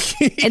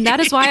 And that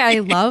is why I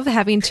love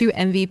having two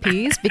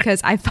MVPs,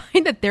 because I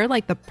find that they're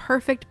like the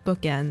perfect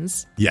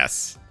bookends.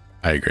 Yes,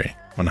 I agree.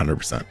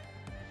 100%.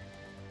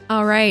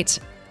 All right.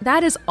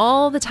 That is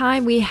all the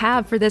time we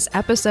have for this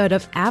episode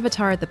of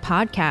Avatar, the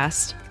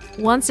podcast.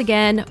 Once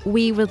again,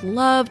 we would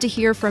love to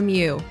hear from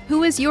you.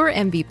 Who is your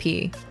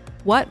MVP?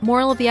 What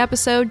moral of the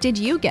episode did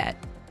you get?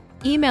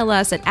 Email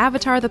us at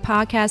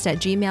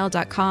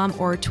avatarthepodcast@gmail.com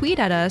or tweet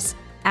at us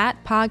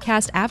at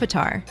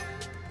podcastavatar.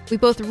 We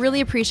both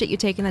really appreciate you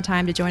taking the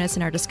time to join us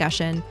in our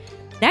discussion.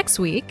 Next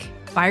week,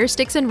 Fire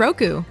Sticks and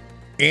Roku.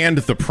 And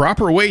the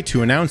proper way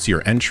to announce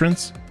your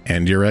entrance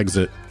and your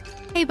exit.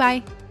 Hey,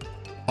 bye.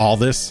 All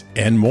this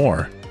and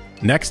more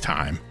next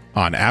time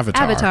on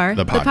Avatar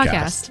the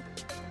podcast.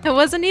 It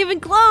wasn't even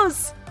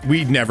close.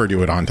 We never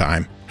do it on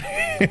time.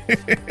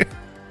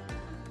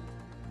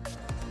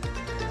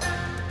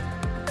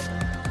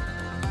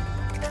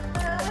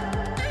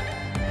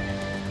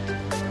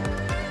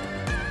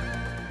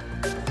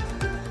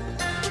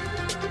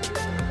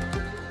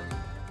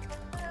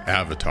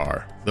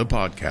 Avatar, the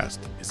podcast,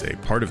 is a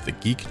part of the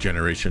Geek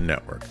Generation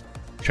Network.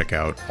 Check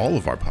out all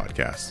of our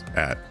podcasts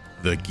at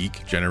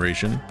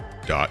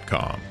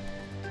thegeekgeneration.com.